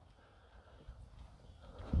misery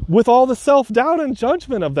with all the self-doubt and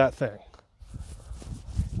judgment of that thing?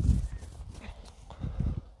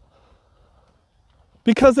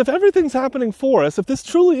 Because if everything's happening for us, if this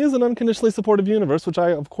truly is an unconditionally supportive universe, which I,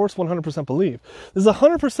 of course, 100% believe, this is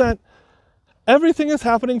 100% everything is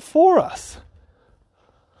happening for us.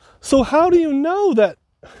 So how do you know that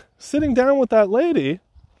sitting down with that lady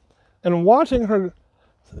and watching her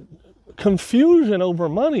confusion over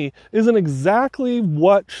money isn't exactly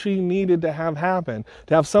what she needed to have happen?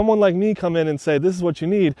 To have someone like me come in and say, this is what you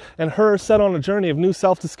need, and her set on a journey of new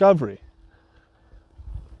self-discovery.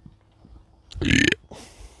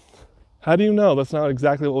 How do you know that's not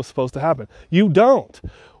exactly what was supposed to happen? You don't.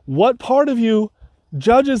 What part of you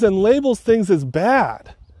judges and labels things as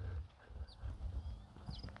bad?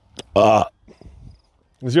 Because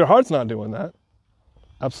your heart's not doing that.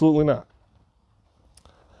 Absolutely not.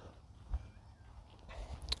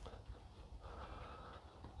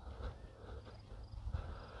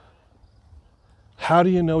 How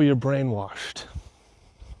do you know you're brainwashed?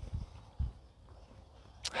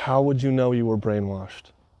 How would you know you were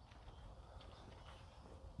brainwashed?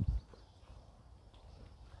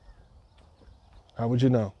 How would you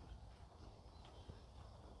know?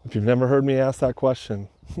 If you've never heard me ask that question,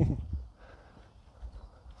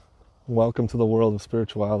 welcome to the world of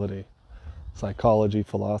spirituality, psychology,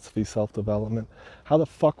 philosophy, self-development. How the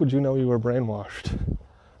fuck would you know you were brainwashed?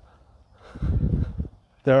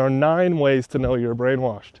 There are 9 ways to know you're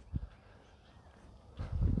brainwashed.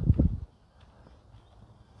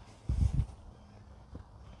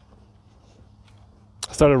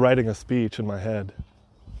 I started writing a speech in my head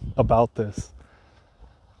about this.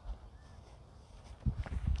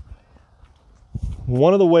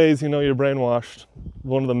 One of the ways you know you're brainwashed,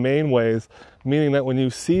 one of the main ways, meaning that when you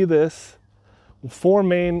see this, 4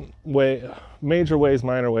 major ways,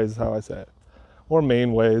 minor ways is how I say it. Or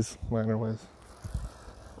main ways, minor ways.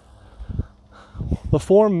 The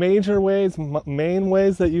four major ways, main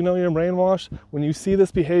ways that you know you're brainwashed, when you see this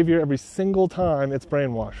behavior every single time, it's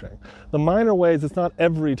brainwashing. The minor ways, it's not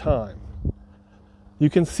every time. You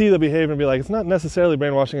can see the behavior and be like, it's not necessarily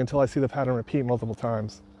brainwashing until I see the pattern repeat multiple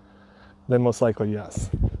times. Then most likely, yes.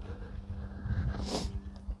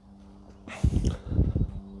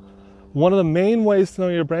 One of the main ways to know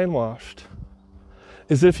you're brainwashed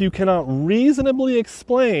is if you cannot reasonably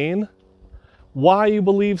explain why you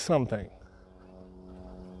believe something.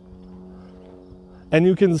 And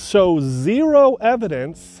you can show zero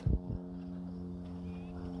evidence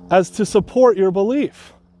as to support your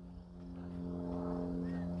belief.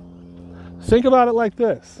 Think about it like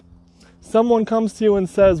this. Someone comes to you and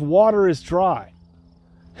says, water is dry.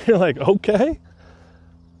 You're like, okay.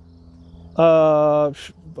 All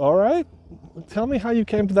right. Tell me how you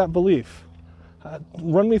came to that belief.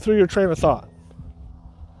 Run me through your train of thought.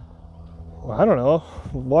 Well, I don't know.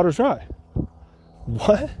 Water's dry.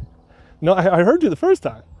 What? No, I heard you the first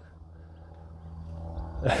time.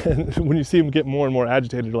 And when you see him get more and more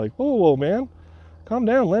agitated, you're like, whoa, man. Calm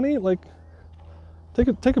down, Lenny. Like, take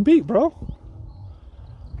a beat, bro.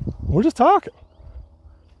 We're just talking.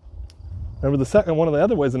 Remember, the second one of the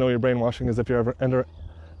other ways to know you're brainwashing is if you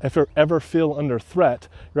ever feel under threat,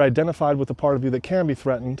 you're identified with the part of you that can be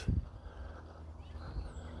threatened,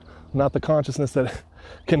 not the consciousness that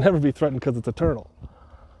can never be threatened because it's eternal.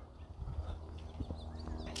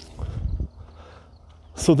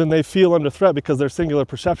 So then they feel under threat because their singular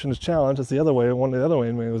perception is challenged. That's the other way. One of the other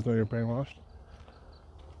ways was know you're brainwashed.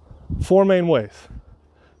 Four main ways.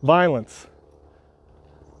 Violence.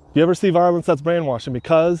 You ever see violence that's brainwashing?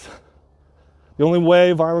 Because the only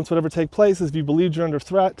way violence would ever take place is if you believed you're under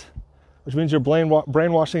threat, which means you're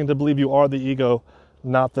brainwashing to believe you are the ego,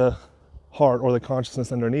 not the heart or the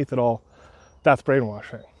consciousness underneath it all. That's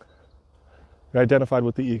brainwashing. You're identified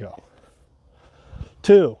with the ego.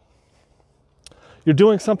 2, you're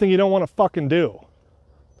doing something you don't want to fucking do.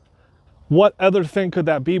 What other thing could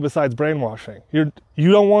that be besides brainwashing? You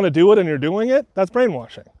don't want to do it and you're doing it? That's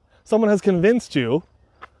brainwashing. Someone has convinced you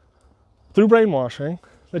through brainwashing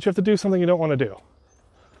that you have to do something you don't want to do.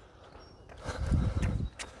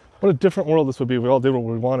 What a different world this would be if we all did what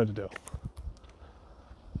we wanted to do.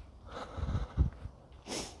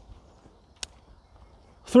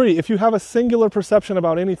 Three, if you have a singular perception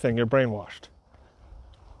about anything, you're brainwashed.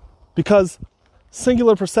 Because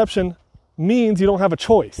singular perception means you don't have a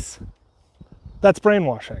choice. That's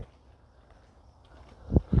brainwashing.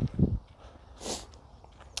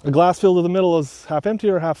 A glass filled to the middle is half empty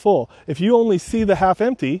or half full. If you only see the half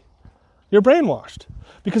empty, you're brainwashed.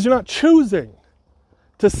 Because you're not choosing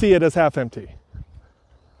to see it as half empty.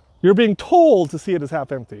 You're being told to see it as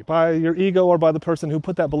half empty by your ego or by the person who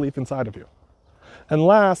put that belief inside of you. And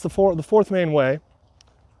last, the fourth main way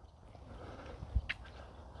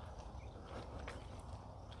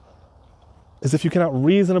is if you cannot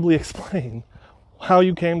reasonably explain how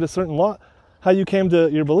you came to how you came to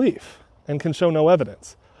your belief and can show no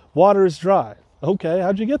evidence. Water is dry. Okay,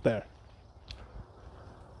 how'd you get there?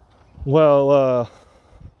 Well,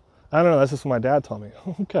 I don't know, that's just what my dad told me.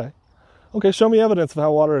 Okay, show me evidence of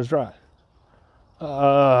how water is dry.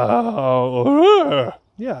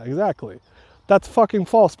 Yeah, exactly. That's fucking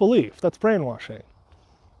false belief. That's brainwashing.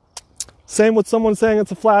 Same with someone saying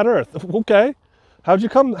it's a flat earth. Okay, how'd you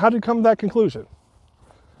come to that conclusion?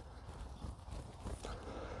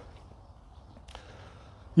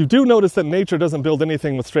 You do notice that nature doesn't build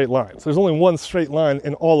anything with straight lines. There's only one straight line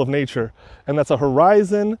in all of nature, and that's a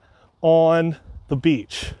horizon on the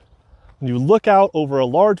beach. When you look out over a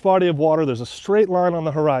large body of water, there's a straight line on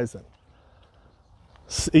the horizon.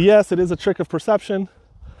 Yes, it is a trick of perception,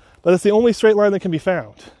 but it's the only straight line that can be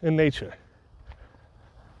found in nature.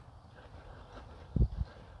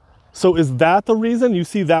 So is that the reason you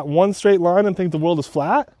see that one straight line and think the world is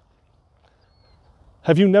flat?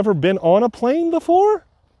 Have you never been on a plane before?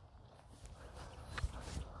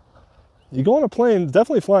 You go on a plane,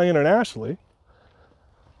 definitely flying internationally.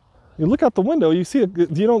 You look out the window, you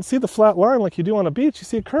don't see the flat line like you do on a beach, you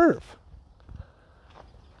see a curve.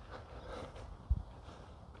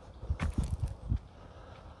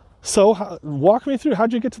 So walk me through,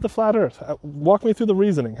 how'd you get to the flat earth? Walk me through the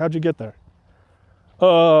reasoning, how'd you get there?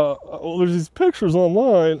 Well, there's these pictures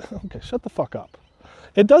online. Okay, shut the fuck up.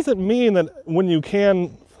 It doesn't mean that when you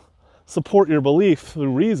can support your belief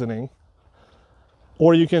through reasoning,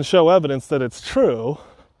 or you can show evidence that it's true,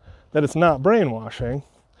 that it's not brainwashing.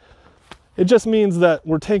 It just means that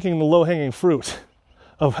we're taking the low-hanging fruit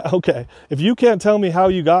of, okay, if you can't tell me how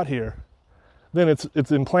you got here, then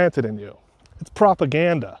it's implanted in you. It's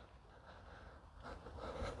propaganda.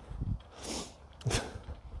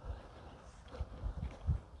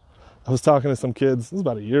 I was talking to some kids, this was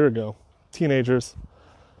about a year ago, teenagers,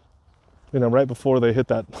 right before they hit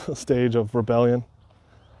that stage of rebellion,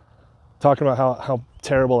 talking about how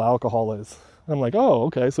terrible alcohol is. I'm like, oh,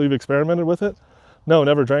 okay, so you've experimented with it? No,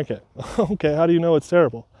 never drank it. Okay, how do you know it's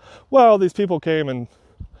terrible? Well, these people came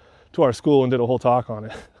to our school and did a whole talk on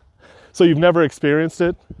it. So you've never experienced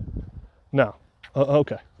it? No.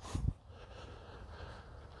 Okay.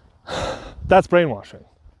 That's brainwashing.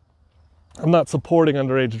 I'm not supporting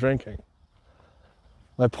underage drinking.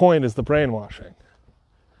 My point is the brainwashing.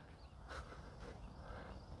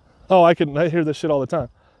 Oh, I hear this shit all the time.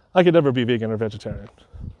 I could never be vegan or vegetarian.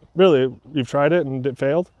 Really? You've tried it and it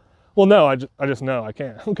failed? Well, no, I just know I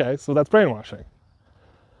can't. Okay, so that's brainwashing.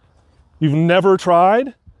 You've never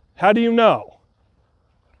tried? How do you know?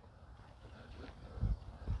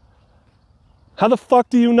 How the fuck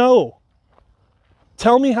do you know?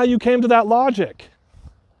 Tell me how you came to that logic.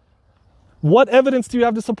 What evidence do you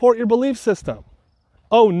have to support your belief system?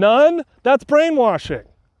 Oh, none? That's brainwashing.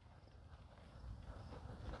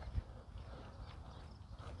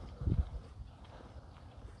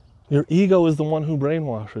 Your ego is the one who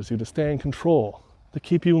brainwashes you to stay in control, to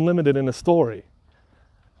keep you limited in a story.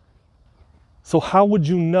 So how would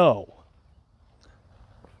you know?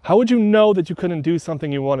 How would you know that you couldn't do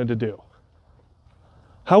something you wanted to do?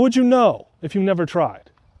 How would you know if you never tried?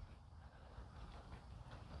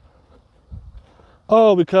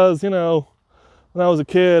 Oh, because, when I was a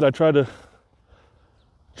kid, I tried out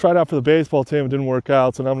for the baseball team, it didn't work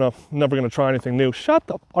out, so now I'm never going to try anything new.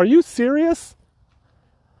 Are you serious?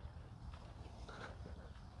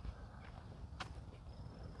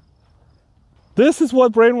 This is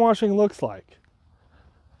what brainwashing looks like.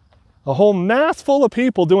 A whole mass full of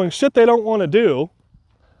people doing shit they don't want to do,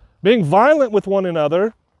 being violent with one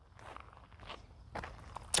another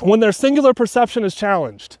when their singular perception is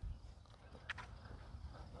challenged,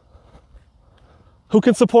 who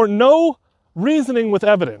can support no reasoning with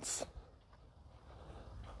evidence.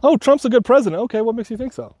 Oh, Trump's a good president. Okay, what makes you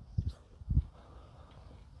think so?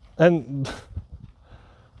 And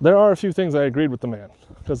there are a few things I agreed with the man,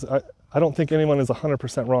 because I don't think anyone is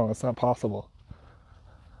 100% wrong. It's not possible.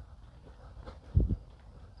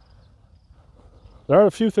 There are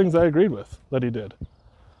a few things I agreed with that he did.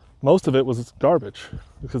 Most of it was garbage,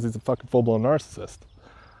 because he's a fucking full-blown narcissist.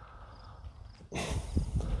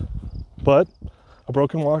 But a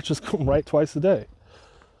broken watch is right twice a day.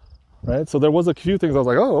 Right? So there was a few things I was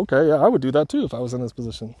like, oh, okay, yeah, I would do that too if I was in this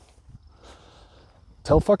position.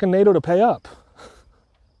 Tell fucking NATO to pay up.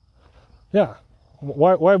 Yeah.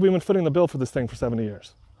 Why have we been footing the bill for this thing for 70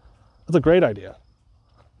 years? That's a great idea.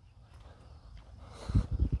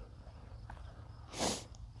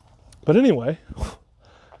 But anyway,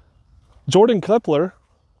 Jordan Klepler,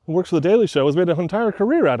 who works for The Daily Show, has made an entire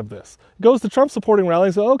career out of this. Goes to Trump supporting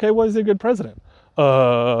rallies and says, okay, why is he a good president?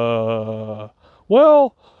 Well,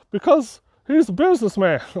 because he's a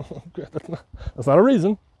businessman. That's not a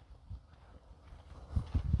reason.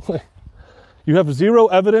 You have zero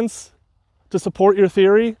evidence to support your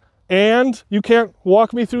theory, and you can't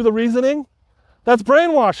walk me through the reasoning? That's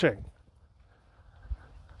brainwashing.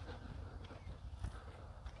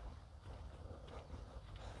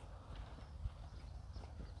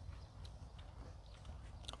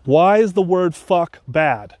 Why is the word fuck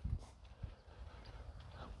bad?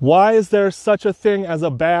 Why is there such a thing as a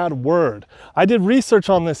bad word? I did research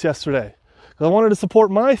on this yesterday because I wanted to support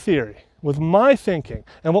my theory with my thinking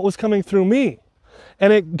and what was coming through me.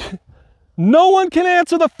 And no one can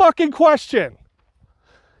answer the fucking question.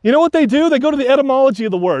 You know what they do? They go to the etymology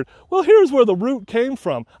of the word. Well, here's where the root came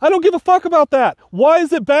from. I don't give a fuck about that. Why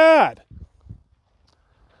is it bad?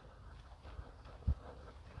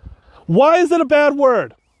 Why is it a bad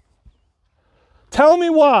word? Tell me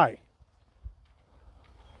why.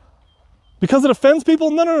 Because it offends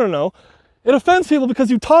people? No. It offends people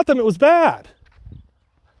because you taught them it was bad.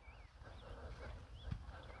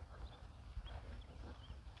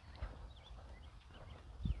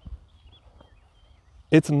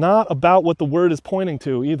 It's not about what the word is pointing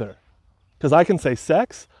to either. Because I can say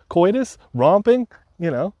sex, coitus, romping,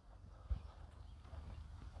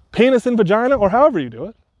 penis and vagina, or however you do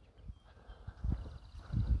it.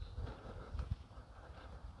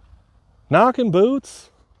 Knocking boots.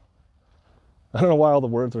 I don't know why all the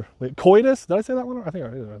words are... Wait, coitus? Did I say that one? I think I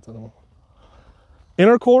did. That's the one.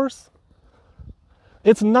 Intercourse.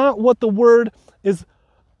 It's not what the word is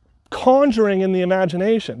conjuring in the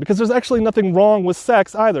imagination. Because there's actually nothing wrong with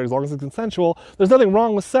sex either. As long as it's consensual, there's nothing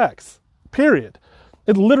wrong with sex. Period.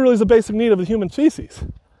 It literally is a basic need of the human species.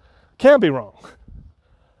 Can't be wrong.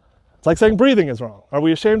 It's like saying breathing is wrong. Are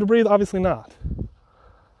we ashamed to breathe? Obviously not.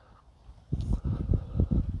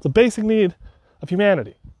 It's a basic need of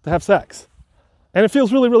humanity to have sex. And it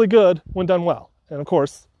feels really, really good when done well. And of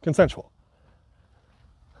course, consensual.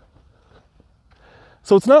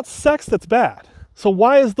 So it's not sex that's bad. So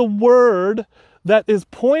why is the word that is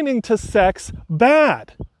pointing to sex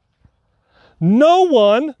bad? No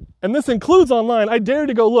one, and this includes online, I dare you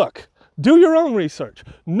to go look. Do your own research.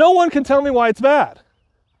 No one can tell me why it's bad.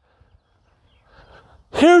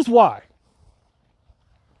 Here's why.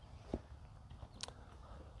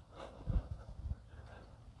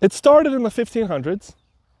 It started in the 1500s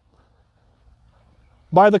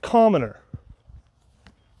by the commoner.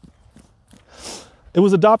 It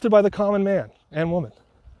was adopted by the common man and woman,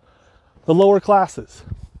 the lower classes.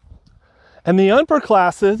 And the upper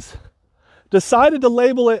classes decided to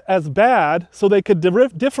label it as bad so they could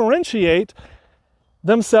differentiate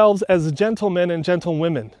themselves as gentlemen and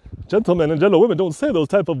gentlewomen. Gentlemen and gentlewomen don't say those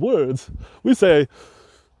type of words. We say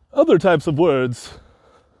other types of words.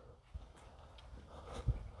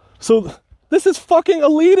 So this is fucking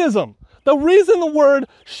elitism. The reason the word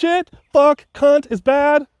shit, fuck, cunt is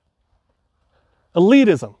bad,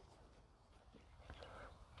 elitism.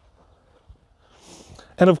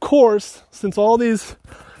 And of course, since all these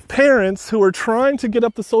parents who are trying to get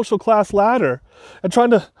up the social class ladder and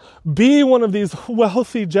trying to be one of these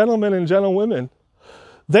wealthy gentlemen and gentlewomen,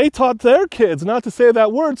 they taught their kids not to say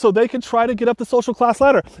that word so they could try to get up the social class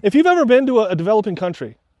ladder. If you've ever been to a developing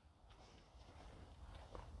country,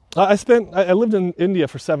 I lived in India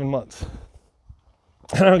for 7 months.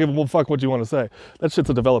 And I don't give a fuck what you want to say. That shit's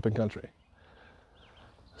a developing country.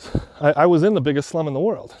 I was in the biggest slum in the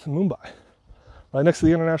world, in Mumbai, right next to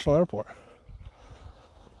the international airport.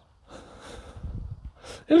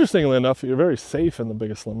 Interestingly enough, you're very safe in the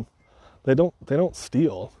biggest slum. They don't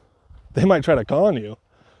steal. They might try to con you,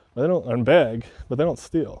 but they don't, and beg, but they don't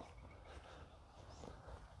steal.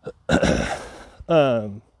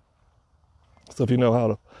 So if you know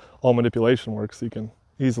how all manipulation works, you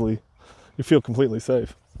feel completely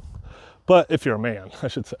safe. But if you're a man, I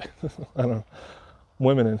should say. I don't know.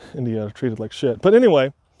 Women in India are treated like shit. But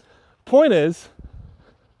anyway, point is,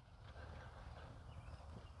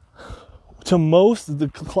 to most,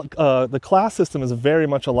 the class system is very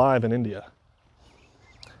much alive in India.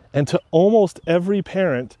 And to almost every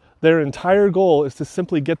parent, their entire goal is to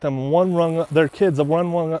simply get them their kids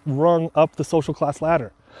one rung up the social class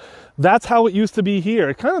ladder. That's how it used to be here.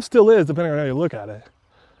 It kind of still is, depending on how you look at it.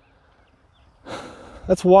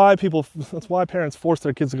 That's why parents force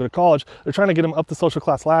their kids to go to college. They're trying to get them up the social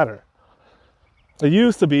class ladder. It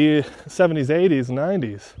used to be 70s, 80s,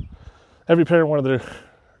 90s. Every parent wanted their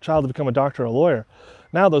child to become a doctor or a lawyer.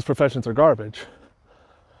 Now those professions are garbage.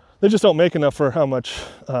 They just don't make enough for how much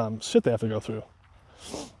shit they have to go through.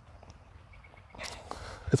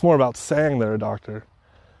 It's more about saying they're a doctor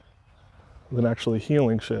than actually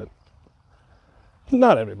healing shit.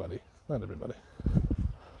 Not everybody. I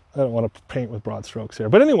don't want to paint with broad strokes here.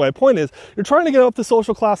 But anyway, point is, you're trying to get up the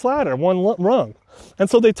social class ladder, one rung. And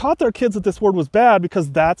so they taught their kids that this word was bad because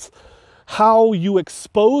that's how you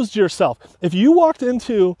exposed yourself. If you walked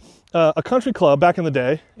into a country club back in the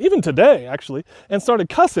day, even today actually, and started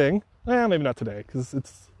cussing, maybe not today because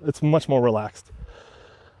it's much more relaxed.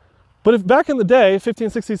 But if back in the day, 15,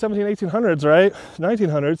 16, 17, 1800s, right,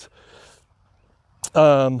 1900s,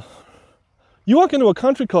 you walk into a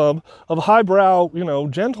country club of highbrow,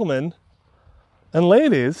 gentlemen and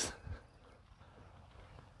ladies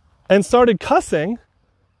and started cussing,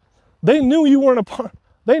 they knew you weren't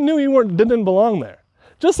didn't belong there.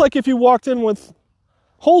 Just like if you walked in with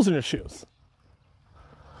holes in your shoes.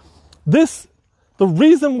 Why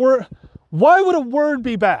would a word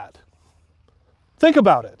be bad? Think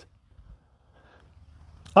about it.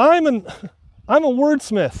 I'm a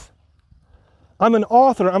wordsmith. I'm an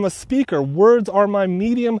author, I'm a speaker. Words are my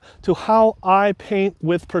medium to how I paint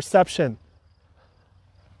with perception.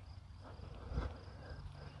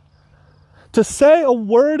 To say a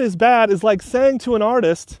word is bad is like saying to an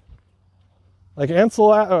artist, like Ansel,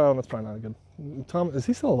 that's probably not good. Tom, is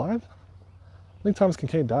he still alive? I think Thomas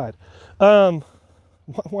Kincaid died. Why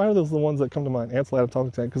are those the ones that come to mind? Ansel Adams,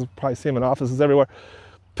 Thomas Kincaid, because you probably see him in offices everywhere.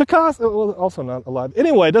 Picasso, also not alive.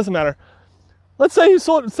 Anyway, it doesn't matter. Let's say he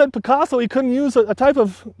said Picasso, he couldn't use a type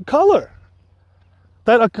of color.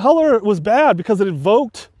 That a color was bad because it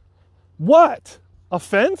evoked what?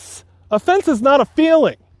 Offense? Offense is not a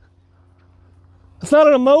feeling. It's not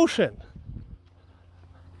an emotion.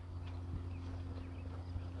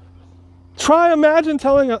 Imagine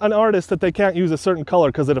telling an artist that they can't use a certain color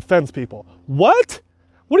because it offends people. What?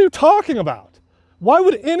 What are you talking about? Why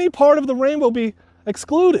would any part of the rainbow be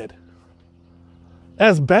excluded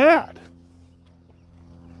as bad?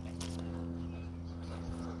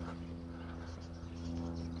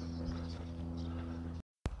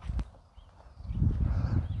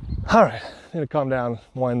 All right, I need to calm down,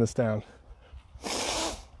 wind this down.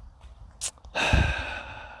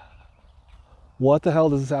 What the hell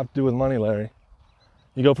does this have to do with money, Larry?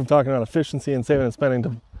 You go from talking about efficiency and saving and spending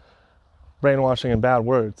to brainwashing and bad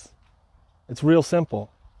words. It's real simple.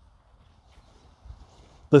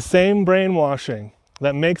 The same brainwashing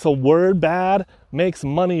that makes a word bad makes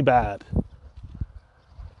money bad.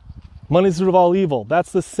 Money's the root of all evil.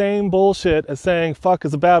 That's the same bullshit as saying fuck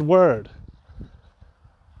is a bad word.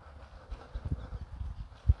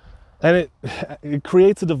 And it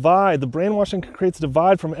creates a divide. The brainwashing creates a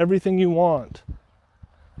divide from everything you want.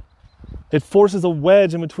 It forces a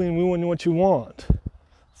wedge in between you and what you want.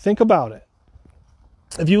 Think about it.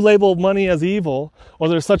 If you label money as evil, or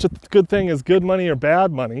there's such a good thing as good money or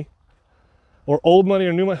bad money, or old money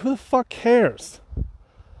or new money, who the fuck cares?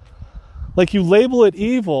 Like, you label it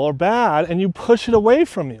evil or bad and you push it away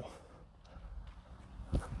from you.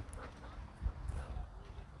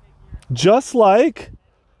 Just like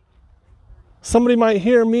somebody might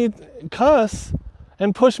hear me cuss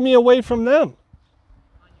and push me away from them.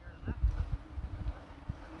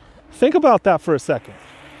 Think about that for a second.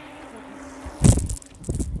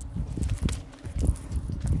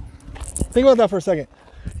 Think about that for a second.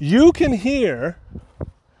 You can hear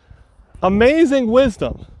amazing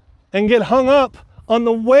wisdom and get hung up on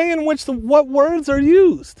the way in which what words are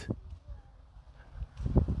used.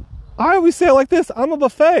 I always say it like this: I'm a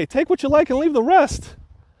buffet. Take what you like and leave the rest.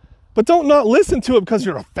 But don't not listen to it because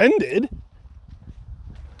you're offended.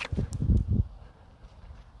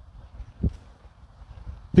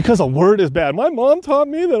 Because a word is bad. My mom taught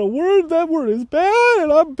me that that word is bad,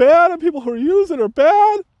 and I'm bad, and people who use it are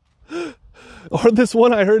bad. Or this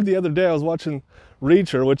one I heard the other day, I was watching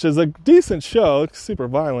Reacher, which is a decent show. It's super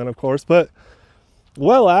violent, of course, but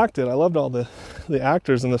well acted. I loved all the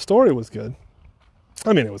actors, and the story was good.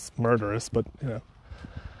 I mean, it was murderous, but, you know.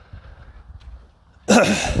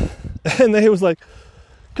 And they was like,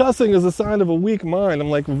 cussing is a sign of a weak mind. I'm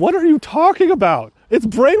like, what are you talking about? It's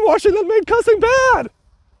brainwashing that made cussing bad.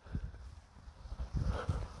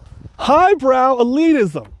 Highbrow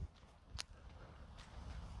elitism.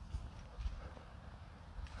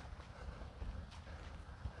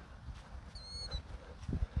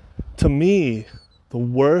 To me, the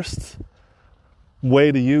worst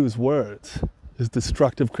way to use words is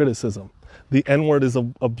destructive criticism. The N-word is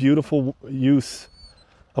a beautiful use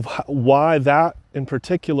of why that in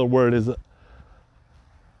particular word is,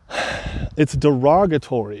 it's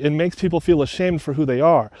derogatory. It makes people feel ashamed for who they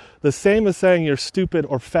are. The same as saying you're stupid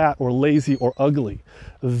or fat or lazy or ugly.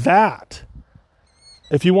 That,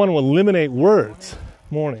 if you want to eliminate words,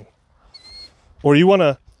 or you want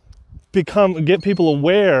to get people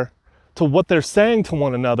aware to what they're saying to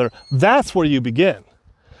one another, that's where you begin.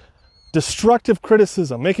 Destructive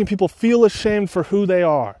criticism, making people feel ashamed for who they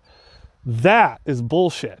are. That is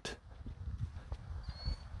bullshit.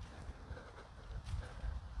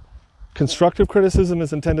 Constructive criticism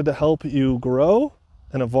is intended to help you grow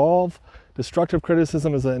and evolve. Destructive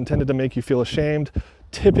criticism is intended to make you feel ashamed,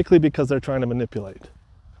 typically because they're trying to manipulate.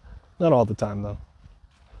 Not all the time, though.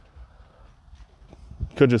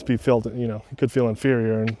 Could just be you could feel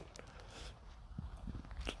inferior and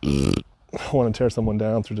want to tear someone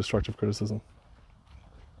down through destructive criticism.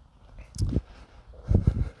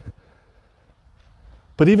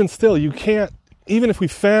 But even still, you can't, even if we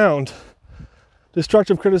found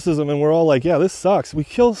destructive criticism and we're all like, yeah, this sucks, we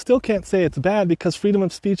still can't say it's bad, because freedom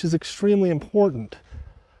of speech is extremely important.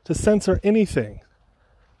 To censor anything.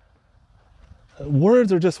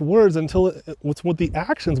 Words are just words until it's with the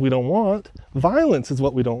actions we don't want. Violence is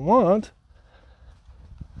what we don't want.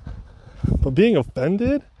 But being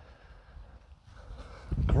offended,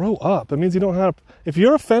 grow up. It means you don't know how to, if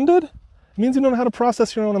you're offended, it means you don't know how to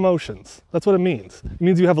process your own emotions. That's what it means. It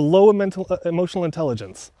means you have a low emotional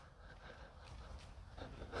intelligence.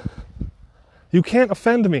 You can't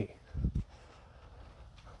offend me.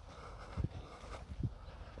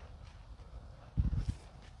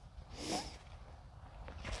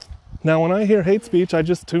 Now, when I hear hate speech, I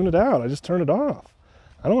just tune it out. I just turn it off.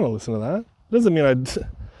 I don't want to listen to that. It doesn't mean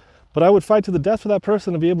but I would fight to the death for that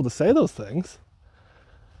person to be able to say those things.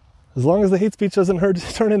 As long as the hate speech doesn't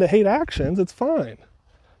turn into hate actions, it's fine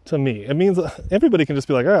to me. It means everybody can just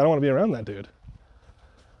be like, oh, I don't want to be around that dude.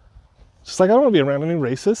 Just like I don't want to be around any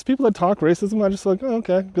racists. People that talk racism, I just like, oh,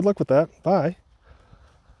 okay, good luck with that. Bye.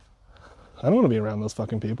 I don't want to be around those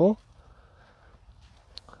fucking people.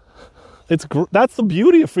 That's the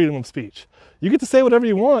beauty of freedom of speech. You get to say whatever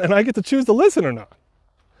you want, and I get to choose to listen or not.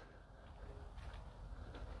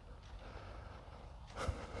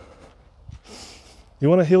 You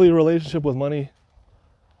want to heal your relationship with money?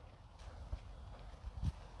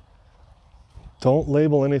 Don't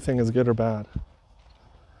label anything as good or bad.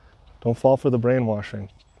 Don't fall for the brainwashing.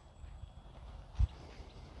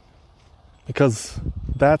 Because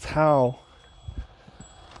that's how,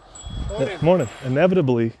 morning,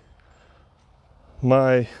 inevitably,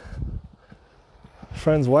 my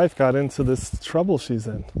friend's wife got into this trouble she's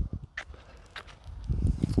in.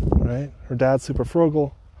 Right? Her dad's super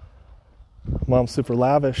frugal. Mom's super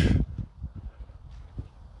lavish.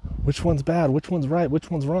 Which one's bad? Which one's right?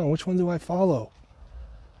 Which one's wrong? Which one do I follow?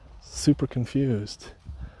 Super confused.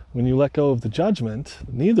 When you let go of the judgment,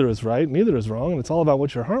 neither is right, neither is wrong, and it's all about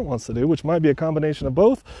what your heart wants to do, which might be a combination of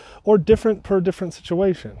both or different per different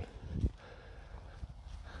situation.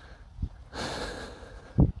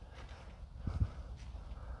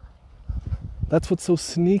 That's what's so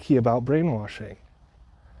sneaky about brainwashing.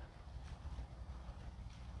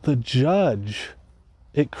 The judge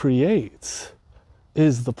it creates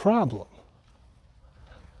is the problem.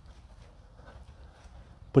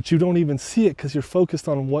 But you don't even see it because you're focused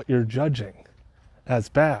on what you're judging as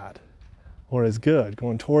bad or as good.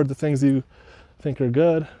 Going toward the things you think are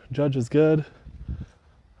good, judge as good.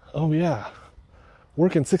 Oh yeah,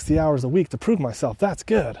 working 60 hours a week to prove myself, that's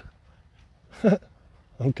good.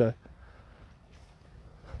 Okay.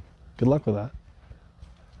 Good luck with that.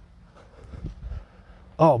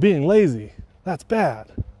 Oh, being lazy, that's bad.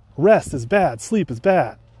 Rest is bad, sleep is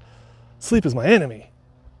bad. Sleep is my enemy.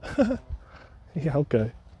 Yeah,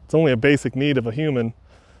 okay. It's only a basic need of a human.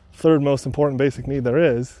 Third most important basic need there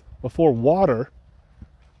is. Before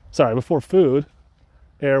food,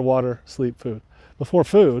 air, water, sleep, food. Before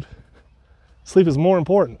food, sleep is more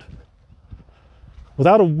important.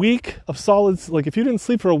 Without a week of solids, like if you didn't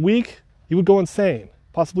sleep for a week, you would go insane.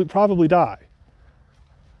 Probably die.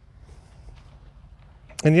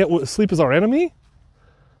 And yet sleep is our enemy?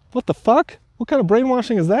 What the fuck? What kind of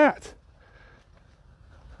brainwashing is that?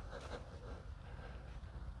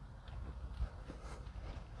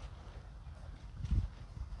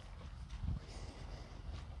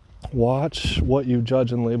 Watch what you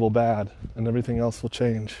judge and label bad, and everything else will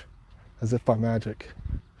change, as if by magic.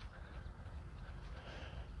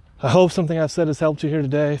 I hope something I've said has helped you here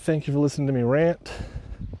today. Thank you for listening to me rant.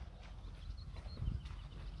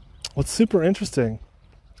 What's super interesting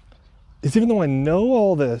is even though I know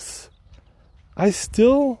all this, I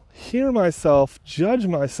still hear myself judge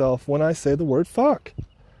myself when I say the word fuck.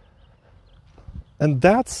 And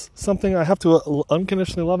that's something I have to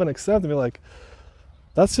unconditionally love and accept and be like,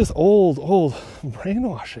 that's just old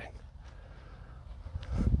brainwashing.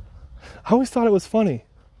 I always thought it was funny.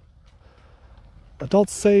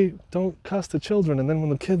 Adults say don't cuss to children, and then when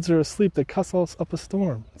the kids are asleep, they cuss us up a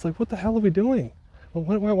storm. It's like, what the hell are we doing?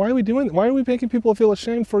 Why are we doing that? Why are we making people feel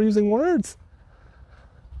ashamed for using words?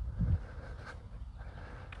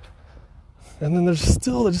 And then there's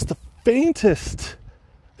still just the faintest.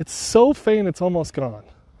 It's so faint, it's almost gone.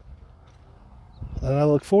 And I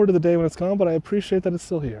look forward to the day when it's gone, but I appreciate that it's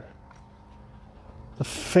still here. The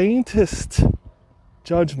faintest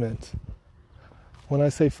judgment when I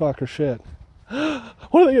say fuck or shit.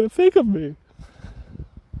 What are they going to think of me?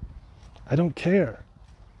 I don't care.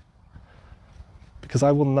 Because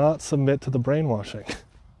I will not submit to the brainwashing.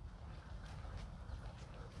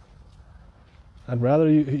 I'd rather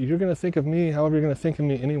you're going to think of me however you're going to think of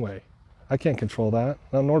me anyway. I can't control that,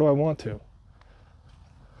 nor do I want to.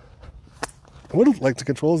 I would like to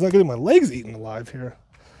control is not getting my legs eaten alive here.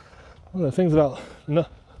 One of the things about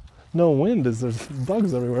no wind is there's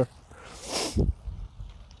bugs everywhere.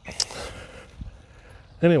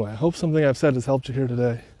 Anyway, I hope something I've said has helped you here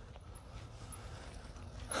today.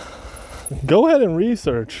 Go ahead and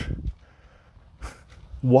research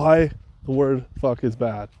why the word fuck is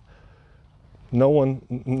bad.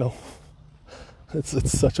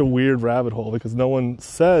 It's such a weird rabbit hole because no one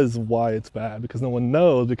says why it's bad, because no one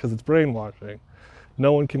knows, because it's brainwashing.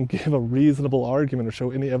 No one can give a reasonable argument or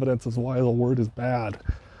show any evidence as why the word is bad.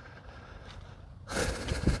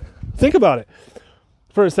 Think about it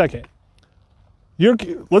for a second.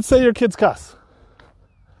 Let's say your kids cuss.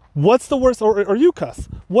 What's the worst, or you cuss?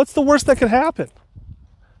 What's the worst that could happen?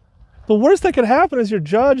 The worst that could happen is you're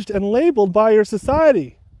judged and labeled by your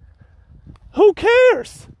society. Who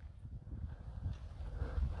cares?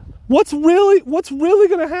 What's really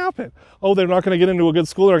going to happen? Oh, they're not going to get into a good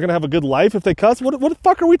school. They're going to have a good life if they cuss. What the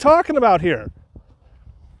fuck are we talking about here?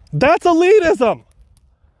 That's elitism.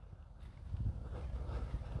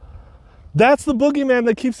 That's the boogeyman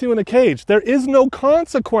that keeps you in a cage. There is no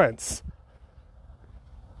consequence.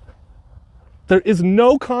 There is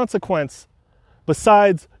no consequence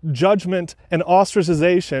besides judgment and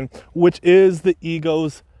ostracization, which is the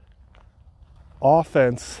ego's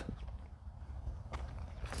offense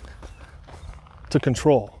to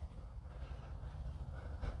control.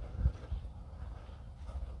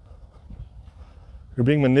 You're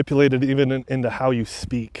being manipulated even into how you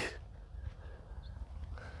speak.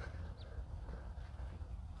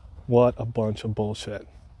 What a bunch of bullshit.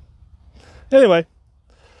 Anyway,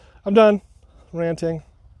 I'm done ranting.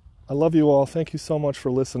 I love you all. Thank you so much for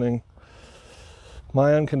listening.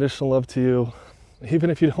 My unconditional love to you. Even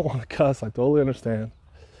if you don't want to cuss, I totally understand.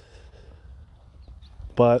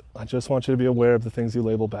 But I just want you to be aware of the things you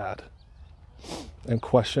label bad. And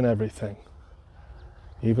question everything.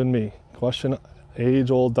 Even me. Question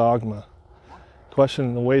age-old dogma.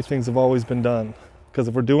 Question the way things have always been done. Because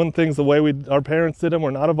if we're doing things the way our parents did them,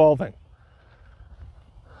 we're not evolving.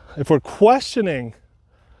 If we're questioning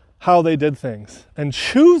how they did things and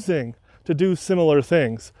choosing to do similar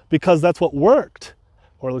things because that's what worked,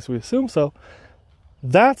 or at least we assume so,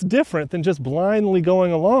 that's different than just blindly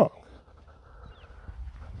going along.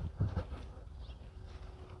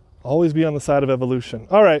 Always be on the side of evolution.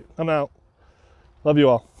 All right, I'm out. Love you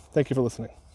all. Thank you for listening.